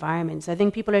kind of environments. I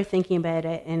think people are thinking about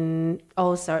it in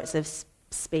all sorts of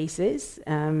spaces.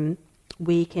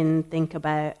 We can think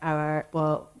about our,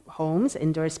 homes,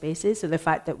 indoor spaces. So the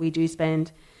fact that we do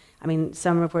spend,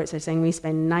 some reports are saying we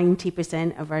spend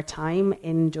 90% of our time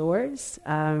indoors,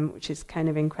 which is kind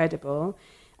of incredible.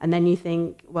 And then you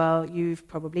think, well, you've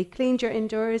probably cleaned your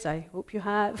indoors. I hope you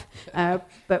have.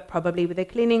 But probably with a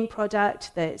cleaning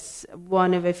product that's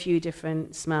one of a few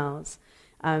different smells.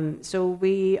 So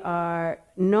we are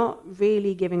not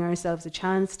really giving ourselves a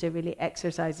chance to really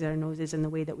exercise our noses in the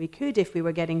way that we could if we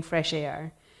were getting fresh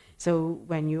air. So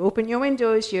when you open your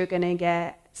windows, you're going to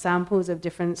get samples of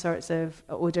different sorts of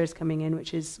odors coming in,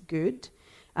 which is good.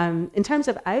 In terms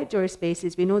of outdoor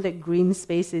spaces, we know that green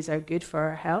spaces are good for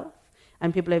our health.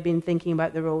 And people have been thinking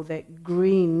about the role that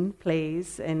green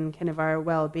plays in kind of our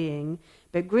well-being.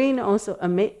 But green also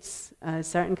emits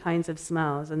certain kinds of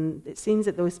smells, and it seems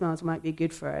that those smells might be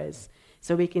good for us.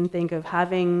 So we can think of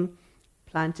having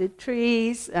planted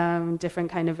trees, different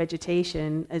kind of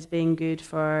vegetation as being good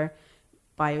for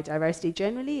biodiversity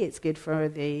generally. It's good for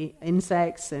the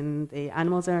insects and the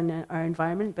animals in our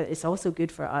environment, but it's also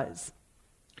good for us.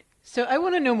 So I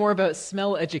want to know more about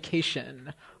smell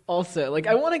education. Also,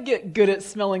 I want to get good at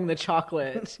smelling the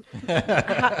chocolate.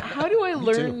 How do I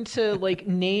learn to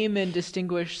name and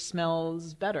distinguish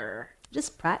smells better?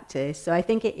 Just practice. So I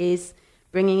think it is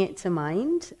bringing it to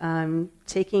mind,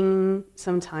 taking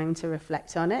some time to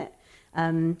reflect on it.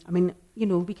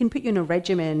 We can put you in a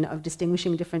regimen of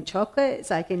distinguishing different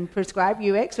chocolates. I can prescribe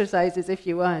you exercises if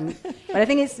you want. But I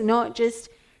think it's not just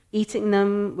eating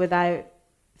them without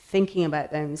thinking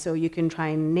about them. So you can try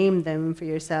and name them for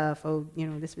yourself.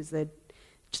 This was the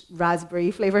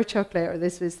raspberry flavored chocolate, or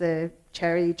this was the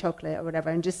cherry chocolate, or whatever,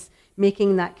 and just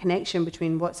making that connection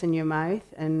between what's in your mouth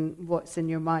and what's in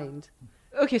your mind.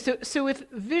 Okay, so with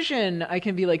vision, I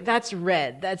can be like, that's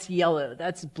red, that's yellow,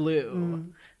 that's blue.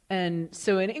 And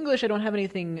so in English, I don't have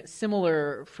anything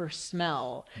similar for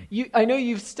smell. I know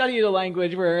you've studied a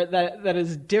language where that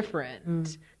is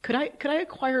different. Could I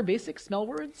acquire basic smell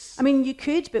words? You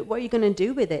could, but what are you going to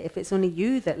do with it if it's only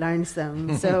you that learns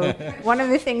them? So one of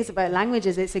the things about language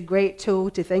is it's a great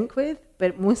tool to think with,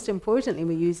 but most importantly,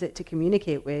 we use it to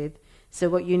communicate with. So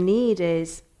what you need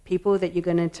is people that you're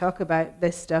going to talk about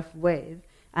this stuff with,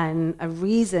 and a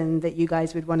reason that you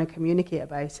guys would want to communicate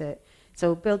about it.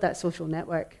 So build that social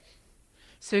network.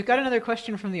 So we've got another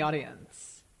question from the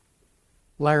audience.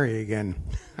 Larry again.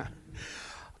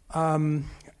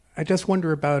 I just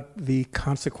wonder about the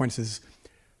consequences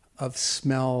of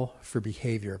smell for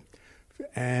behavior.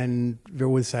 And there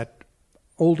was that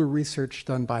older research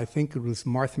done by, I think it was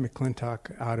Martha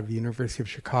McClintock out of the University of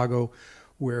Chicago,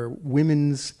 where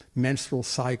women's menstrual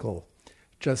cycle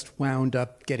just wound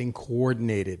up getting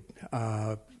coordinated,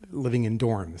 living in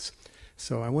dorms.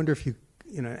 So I wonder if you,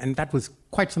 and that was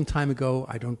quite some time ago.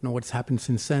 I don't know what's happened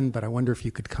since then, but I wonder if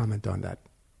you could comment on that.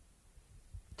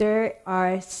 There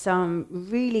are some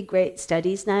really great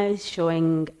studies now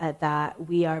showing that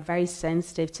we are very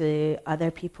sensitive to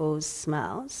other people's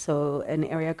smells. So an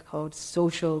area called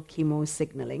social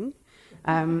chemosignaling.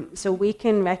 So we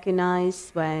can recognize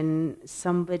when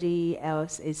somebody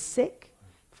else is sick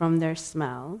from their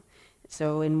smell.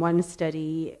 So in one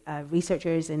study,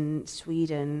 researchers in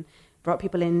Sweden brought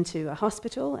people into a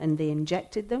hospital and they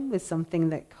injected them with something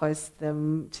that caused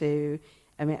them to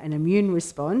an immune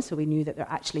response, so we knew that they're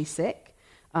actually sick,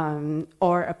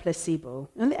 or a placebo.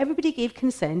 And everybody gave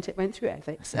consent, it went through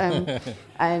ethics. And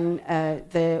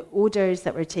the odors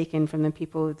that were taken from the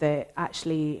people that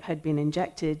actually had been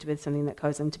injected with something that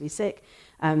caused them to be sick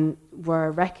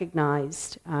were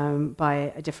recognized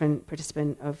by a different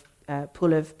participant of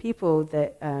pool of people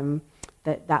that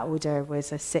that odor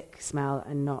was a sick smell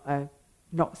and not a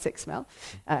not sick smell,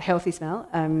 healthy smell.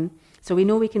 So we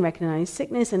know we can recognize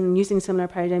sickness, and using similar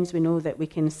paradigms, we know that we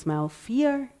can smell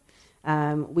fear.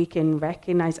 We can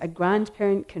recognize, a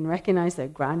grandparent can recognize their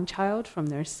grandchild from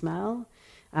their smell.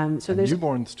 So there's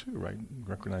newborns too, right?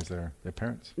 Recognize their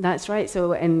parents. That's right.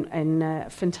 So in a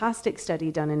fantastic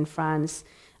study done in France,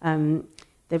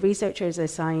 the researchers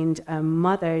assigned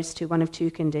mothers to one of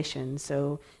two conditions.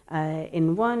 So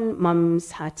in one,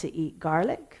 mums had to eat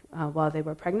garlic while they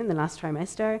were pregnant the last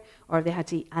trimester, or they had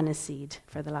to eat aniseed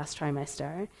for the last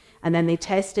trimester. And then they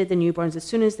tested the newborns as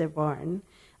soon as they're born,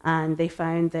 and they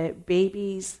found that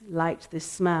babies liked the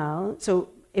smell. So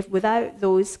if without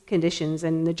those conditions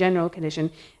and the general condition,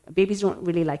 Babies don't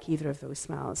really like either of those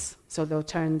smells, so they'll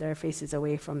turn their faces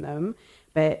away from them.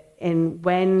 But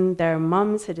when their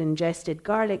mums had ingested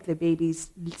garlic, the babies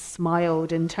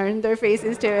smiled and turned their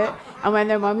faces to it. And when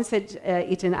their mums had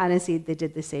eaten aniseed, they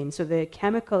did the same. So the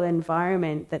chemical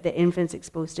environment that the infant's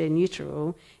exposed to in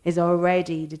utero is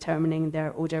already determining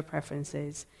their odor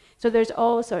preferences. So there's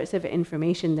all sorts of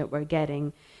information that we're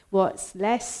getting. What's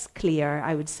less clear,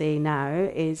 I would say now,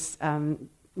 is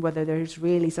whether there's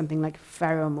really something like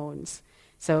pheromones.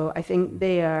 So I think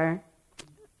they are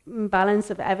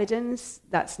balance of evidence.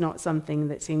 That's not something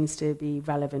that seems to be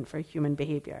relevant for human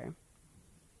behavior.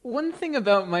 One thing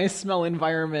about my smell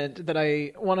environment that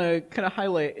I want to kind of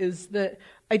highlight is that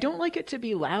I don't like it to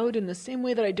be loud in the same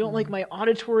way that I don't like my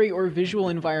auditory or visual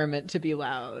environment to be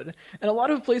loud. And a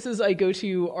lot of places I go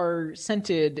to are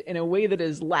scented in a way that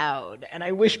is loud, and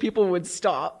I wish people would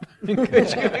stop.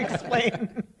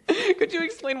 Could you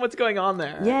explain what's going on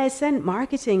there? Yeah, scent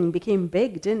marketing became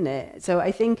big, didn't it? So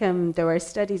I think there were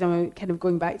studies, I'm kind of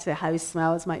going back to how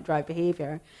smells might drive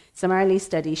behavior. Some early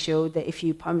studies showed that if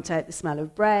you pumped out the smell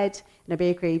of bread in a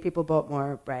bakery, people bought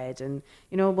more bread. And,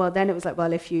 then it was like,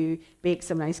 well, if you bake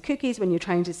some nice cookies when you're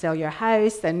trying to sell your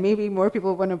house, then maybe more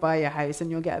people want to buy your house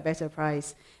and you'll get a better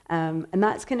price. And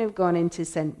that's kind of gone into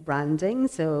scent branding.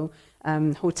 So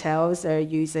hotels are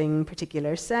using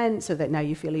particular scents so that now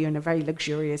you feel you're in a very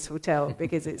luxurious hotel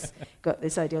because it's got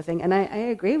this ideal thing. And I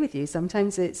agree with you.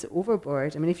 Sometimes it's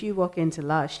overboard. I mean, if you walk into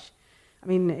Lush,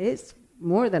 it's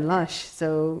more than Lush.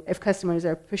 So if customers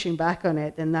are pushing back on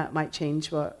it, then that might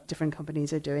change what different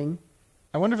companies are doing.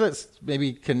 I wonder if that's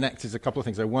maybe connects a couple of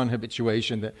things. One,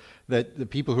 habituation, that the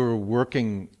people who are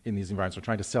working in these environments are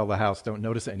trying to sell the house don't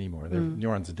notice it anymore. Their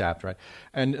neurons adapt, right?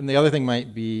 And the other thing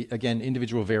might be, again,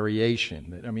 individual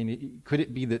variation. Could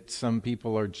it be that some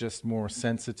people are just more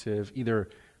sensitive, either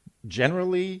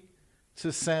generally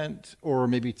to scent or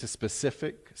maybe to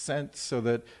specific scents, so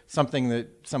that something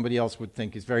that somebody else would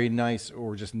think is very nice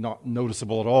or just not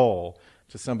noticeable at all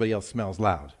to somebody else smells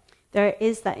loud? There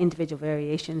is that individual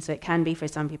variation, so it can be for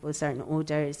some people certain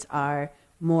odors are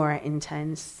more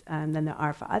intense than there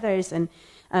are for others. And,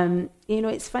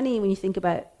 it's funny when you think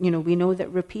about, we know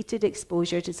that repeated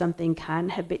exposure to something can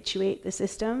habituate the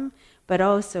system, but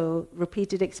also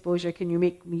repeated exposure can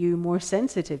make you more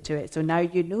sensitive to it. So now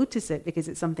you notice it because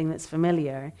it's something that's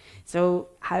familiar. So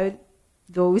how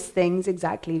those things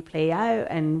exactly play out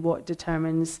and what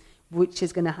determines which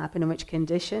is going to happen in which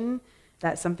condition,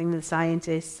 that's something the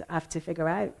scientists have to figure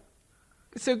out.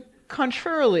 So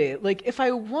contrarily, if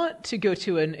I want to go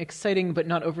to an exciting but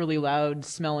not overly loud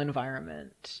smell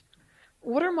environment,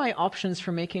 what are my options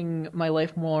for making my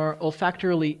life more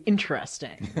olfactorily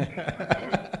interesting?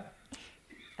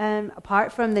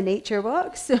 Apart from the nature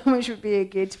walks, which would be a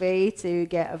good way to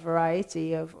get a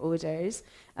variety of odors.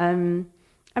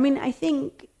 I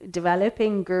think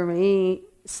developing gourmet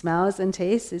smells and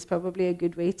tastes is probably a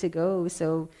good way to go.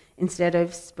 So instead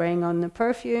of spraying on the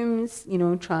perfumes,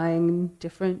 trying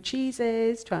different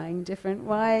cheeses, trying different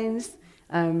wines,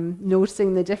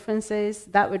 noticing the differences,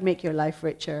 that would make your life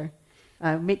richer.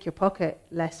 Make your pocket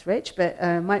less rich, but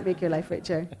might make your life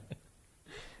richer.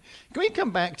 Can we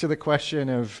come back to the question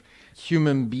of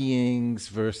human beings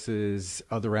versus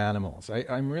other animals?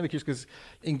 I'm really curious because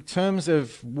in terms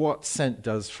of what scent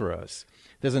does for us,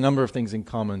 there's a number of things in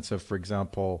common. So, for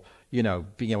example,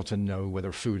 being able to know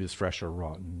whether food is fresh or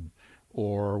rotten,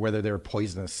 or whether there are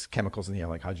poisonous chemicals in the air,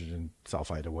 like hydrogen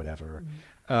sulfide or whatever.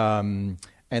 Mm-hmm.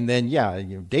 And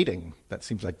then, dating. That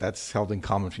seems like that's held in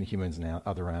common between humans and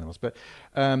other animals. But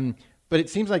it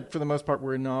seems like for the most part,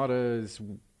 we're not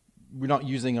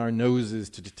using our noses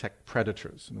to detect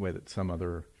predators in the way that some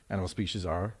other animal species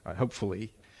are,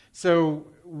 hopefully. So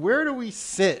where do we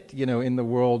sit, in the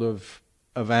world of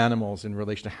animals in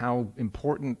relation to how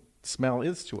important smell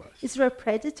is to us? Is there a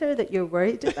predator that you're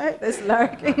worried about that's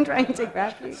lurking, trying to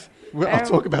grab you? Well, I'll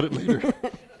talk about it later.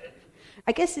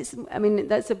 I guess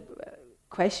that's a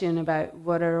question about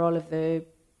what are all of the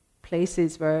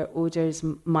places where odors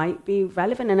might be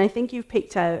relevant, and I think you've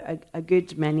picked out a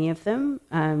good many of them.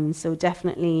 So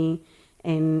definitely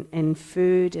in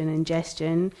food and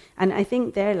ingestion, and I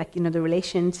think there, the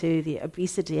relation to the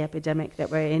obesity epidemic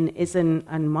that we're in isn't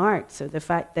unmarked. So the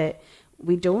fact that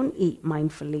we don't eat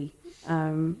mindfully,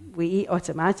 we eat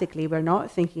automatically. We're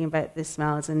not thinking about the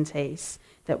smells and tastes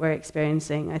that we're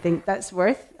experiencing. I think that's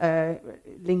worth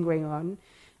lingering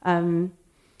on.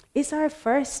 It's our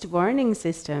first warning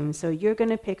system. So you're going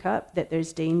to pick up that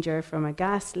there's danger from a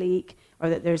gas leak or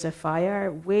that there's a fire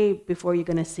way before you're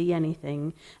going to see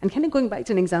anything. And kind of going back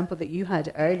to an example that you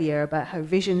had earlier about how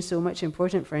vision's so much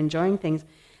important for enjoying things.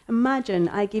 Imagine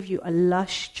I give you a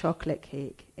lush chocolate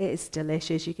cake. It is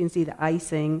delicious. You can see the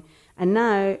icing. And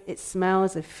now it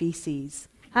smells of feces.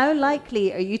 How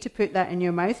likely are you to put that in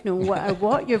your mouth, no matter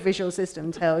what your visual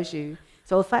system tells you?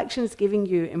 So olfaction is giving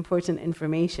you important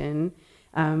information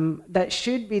that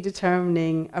should be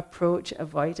determining approach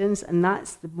avoidance, and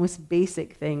that's the most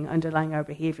basic thing underlying our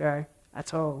behavior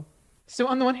at all. So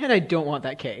on the one hand, I don't want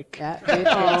that cake.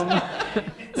 Yeah,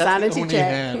 sanity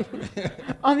check.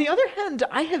 On the other hand,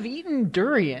 I have eaten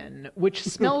durian, which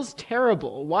smells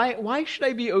terrible. Why should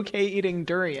I be okay eating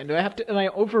durian? Am I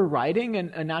overriding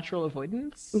a natural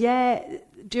avoidance? Yeah,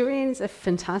 durian's a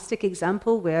fantastic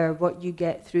example where what you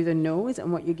get through the nose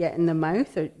and what you get in the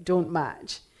mouth don't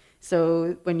match.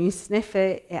 So when you sniff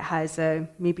it, it has a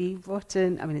maybe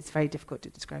rotten, it's very difficult to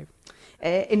describe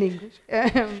in English.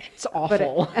 It's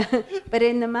awful. But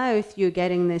in the mouth, you're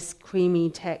getting this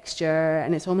creamy texture,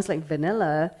 and it's almost like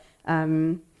vanilla.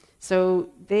 So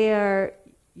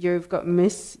you've got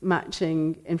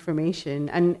mismatching information,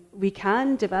 and we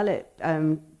can develop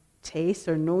tastes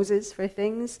or noses for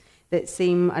things that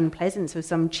seem unpleasant. So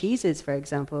some cheeses, for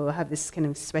example, have this kind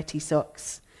of sweaty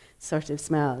socks sort of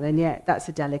smell, and yet that's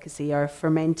a delicacy. Or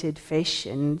fermented fish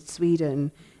in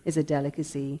Sweden is a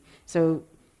delicacy. So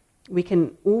we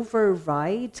can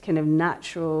override kind of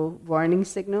natural warning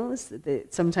signals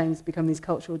that sometimes become these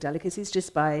cultural delicacies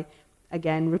just by,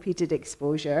 again, repeated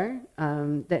exposure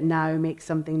that now makes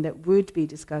something that would be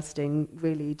disgusting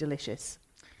really delicious.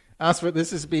 Aswa,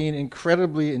 this has been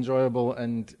incredibly enjoyable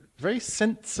and very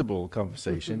sensible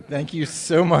conversation. Thank you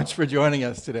so much for joining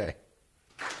us today.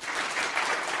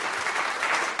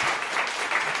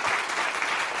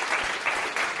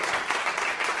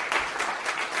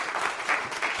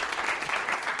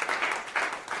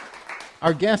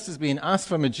 Our guest has been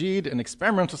Asfa Majid, an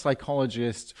experimental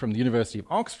psychologist from the University of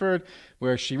Oxford,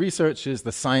 where she researches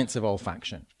the science of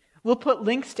olfaction. We'll put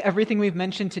links to everything we've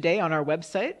mentioned today on our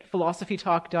website,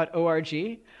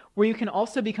 philosophytalk.org, where you can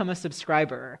also become a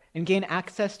subscriber and gain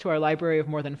access to our library of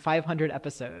more than 500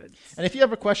 episodes. And if you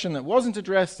have a question that wasn't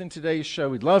addressed in today's show,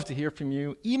 we'd love to hear from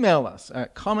you. Email us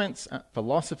at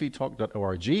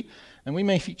comments@philosophytalk.org, and we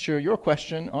may feature your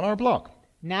question on our blog.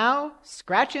 Now,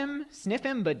 scratch him, sniff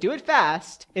him, but do it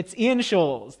fast. It's Ian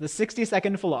Scholes, the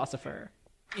 60-second philosopher.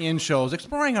 Ian Scholes,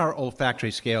 exploring our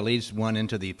olfactory scale leads one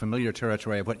into the familiar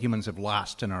territory of what humans have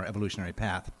lost in our evolutionary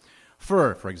path.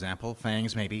 Fur, for example,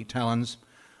 fangs maybe, talons,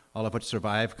 all of which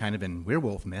survive kind of in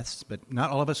werewolf myths, but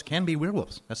not all of us can be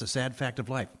werewolves. That's a sad fact of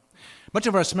life. Much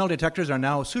of our smell detectors are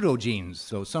now pseudogenes,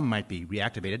 so some might be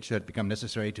reactivated should it become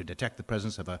necessary to detect the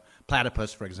presence of a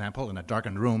platypus, for example, in a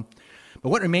darkened room. But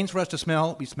what remains for us to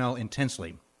smell, we smell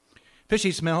intensely.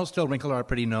 Fishy smells still wrinkle our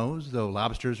pretty nose, though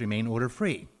lobsters remain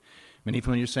odor-free. Many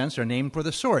familiar scents are named for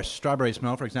the source. Strawberry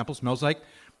smell, for example, smells like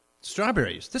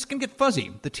strawberries. This can get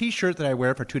fuzzy. The T-shirt that I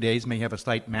wear for 2 days may have a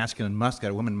slight masculine musk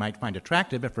that a woman might find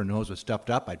attractive if her nose was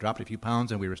stuffed up. I dropped a few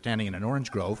pounds and we were standing in an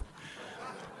orange grove.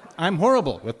 I'm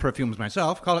horrible with perfumes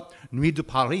myself. Call it Nuit de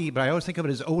Paris, but I always think of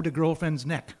it as Eau de Girlfriend's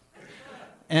Neck.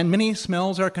 And many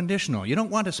smells are conditional. You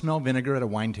don't want to smell vinegar at a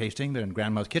wine tasting, but in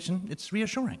Grandma's kitchen, it's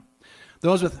reassuring.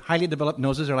 Those with highly developed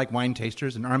noses are like wine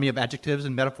tasters. An army of adjectives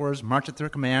and metaphors march at their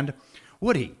command.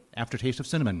 Woody, aftertaste of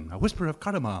cinnamon. A whisper of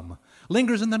cardamom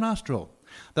lingers in the nostril.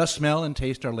 Thus, smell and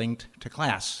taste are linked to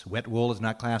class. Wet wool is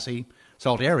not classy.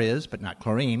 Salt air is, but not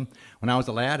chlorine. When I was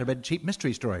a lad, I read cheap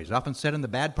mystery stories, often set in the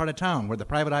bad part of town, where the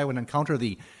private eye would encounter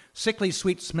the sickly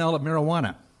sweet smell of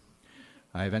marijuana.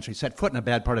 I eventually set foot in a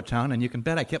bad part of town, and you can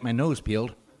bet I kept my nose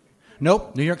peeled.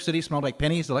 Nope, New York City smelled like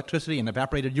pennies, electricity, and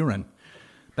evaporated urine.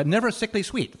 But never sickly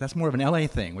sweet. That's more of an LA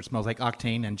thing, which smells like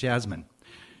octane and jasmine.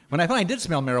 When I finally did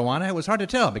smell marijuana, it was hard to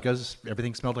tell because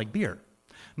everything smelled like beer.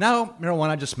 Now,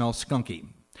 marijuana just smells skunky.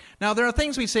 Now, there are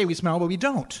things we say we smell, but we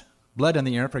don't. Blood in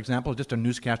the air, for example, is just a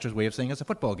newscaster's way of saying it's a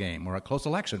football game or a close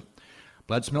election.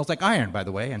 Blood smells like iron, by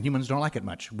the way, and humans don't like it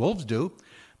much. Wolves do,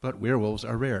 but werewolves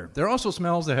are rare. There are also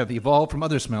smells that have evolved from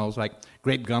other smells, like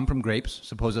grape gum from grapes,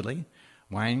 supposedly.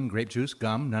 Wine, grape juice,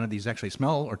 gum, none of these actually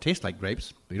smell or taste like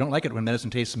grapes. We don't like it when medicine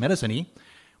tastes medicine-y,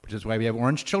 which is why we have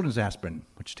orange children's aspirin,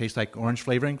 which tastes like orange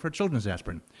flavoring for children's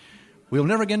aspirin. We'll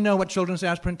never again know what children's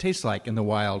aspirin tastes like in the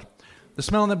wild. The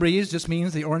smell in the breeze just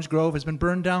means the orange grove has been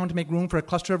burned down to make room for a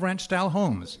cluster of ranch-style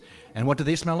homes. And what do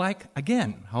they smell like?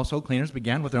 Again, household cleaners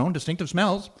began with their own distinctive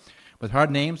smells, with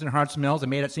hard names and hard smells that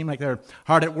made it seem like they're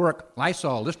hard at work.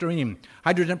 Lysol, Listerine,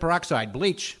 hydrogen peroxide,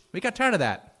 bleach. We got tired of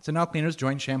that. So now cleaners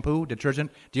join shampoo,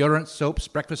 detergent, deodorant, soaps,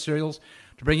 breakfast cereals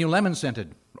to bring you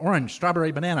lemon-scented, orange,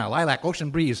 strawberry, banana, lilac,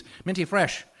 ocean breeze, minty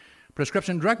fresh.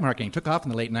 Prescription drug marketing took off in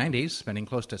the late 90s, spending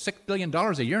close to $6 billion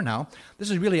a year now.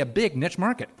 This is really a big niche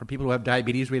market for people who have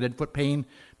diabetes-related foot pain,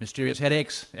 mysterious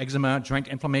headaches, eczema, joint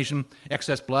inflammation,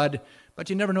 excess blood. But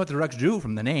you never know what the drugs do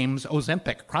from the names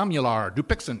Ozempic, Cromular,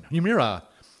 Dupixent, Humira.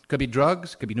 Could be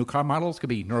drugs, could be new car models, could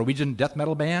be Norwegian death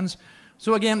metal bands.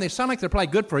 So again, they sound like they're probably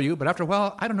good for you, but after a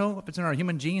while, I don't know if it's in our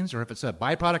human genes or if it's a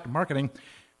byproduct of marketing,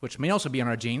 which may also be in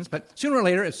our genes. But sooner or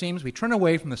later, it seems we turn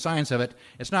away from the science of it.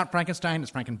 It's not Frankenstein,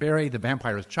 it's Frankenberry. The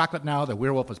vampire is chocolate now. The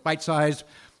werewolf is bite-sized.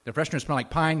 The fresheners smell like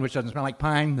pine, which doesn't smell like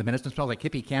pine. The medicine smells like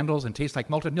hippie candles and tastes like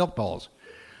malted milk balls.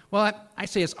 Well, I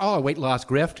say it's all a weight loss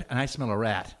grift, and I smell a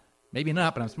rat. Maybe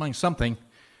not, but I'm smelling something,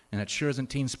 and it sure isn't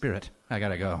Teen Spirit. I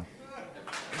gotta go.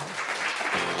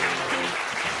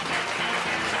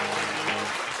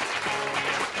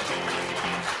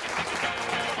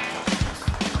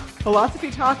 Philosophy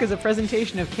Talk is a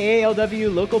presentation of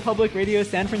KALW Local Public Radio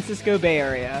San Francisco Bay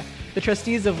Area. The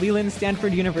trustees of Leland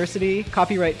Stanford University,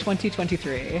 copyright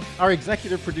 2023. Our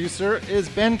executive producer is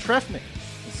Ben Trefnick.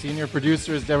 The senior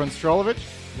producer is Devin Strolovich.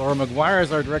 Laura McGuire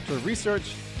is our director of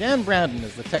research. Dan Brandon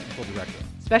is the technical director.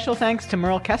 Special thanks to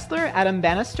Merle Kessler, Adam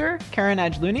Bannister, Karen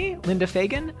Ajluni, Linda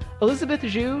Fagan, Elizabeth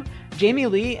Zhu, Jamie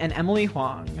Lee, and Emily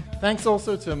Huang. Thanks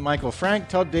also to Michael Frank,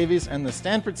 Todd Davies, and the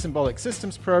Stanford Symbolic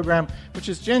Systems program, which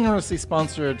has generously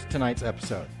sponsored tonight's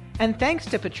episode. And thanks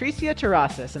to Patricia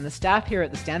Terrasas and the staff here at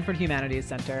the Stanford Humanities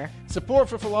Center. Support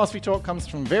for Philosophy Talk comes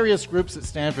from various groups at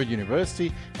Stanford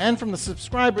University and from the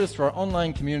subscribers to our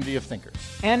online community of thinkers.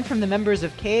 And from the members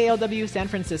of KALW San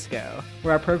Francisco,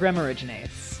 where our program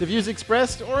originates. The views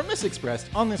expressed or misexpressed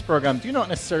on this program do not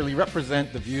necessarily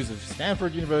represent the views of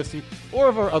Stanford University or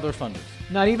of our other funders.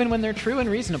 Not even when they're true and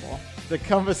reasonable. The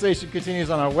conversation continues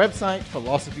on our website,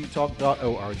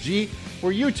 philosophytalk.org,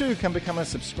 where you too can become a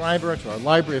subscriber to our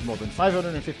library of more than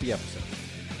 550 episodes.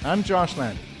 I'm Josh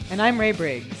Landy. And I'm Ray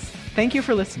Briggs. Thank you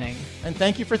for listening. And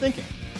thank you for thinking.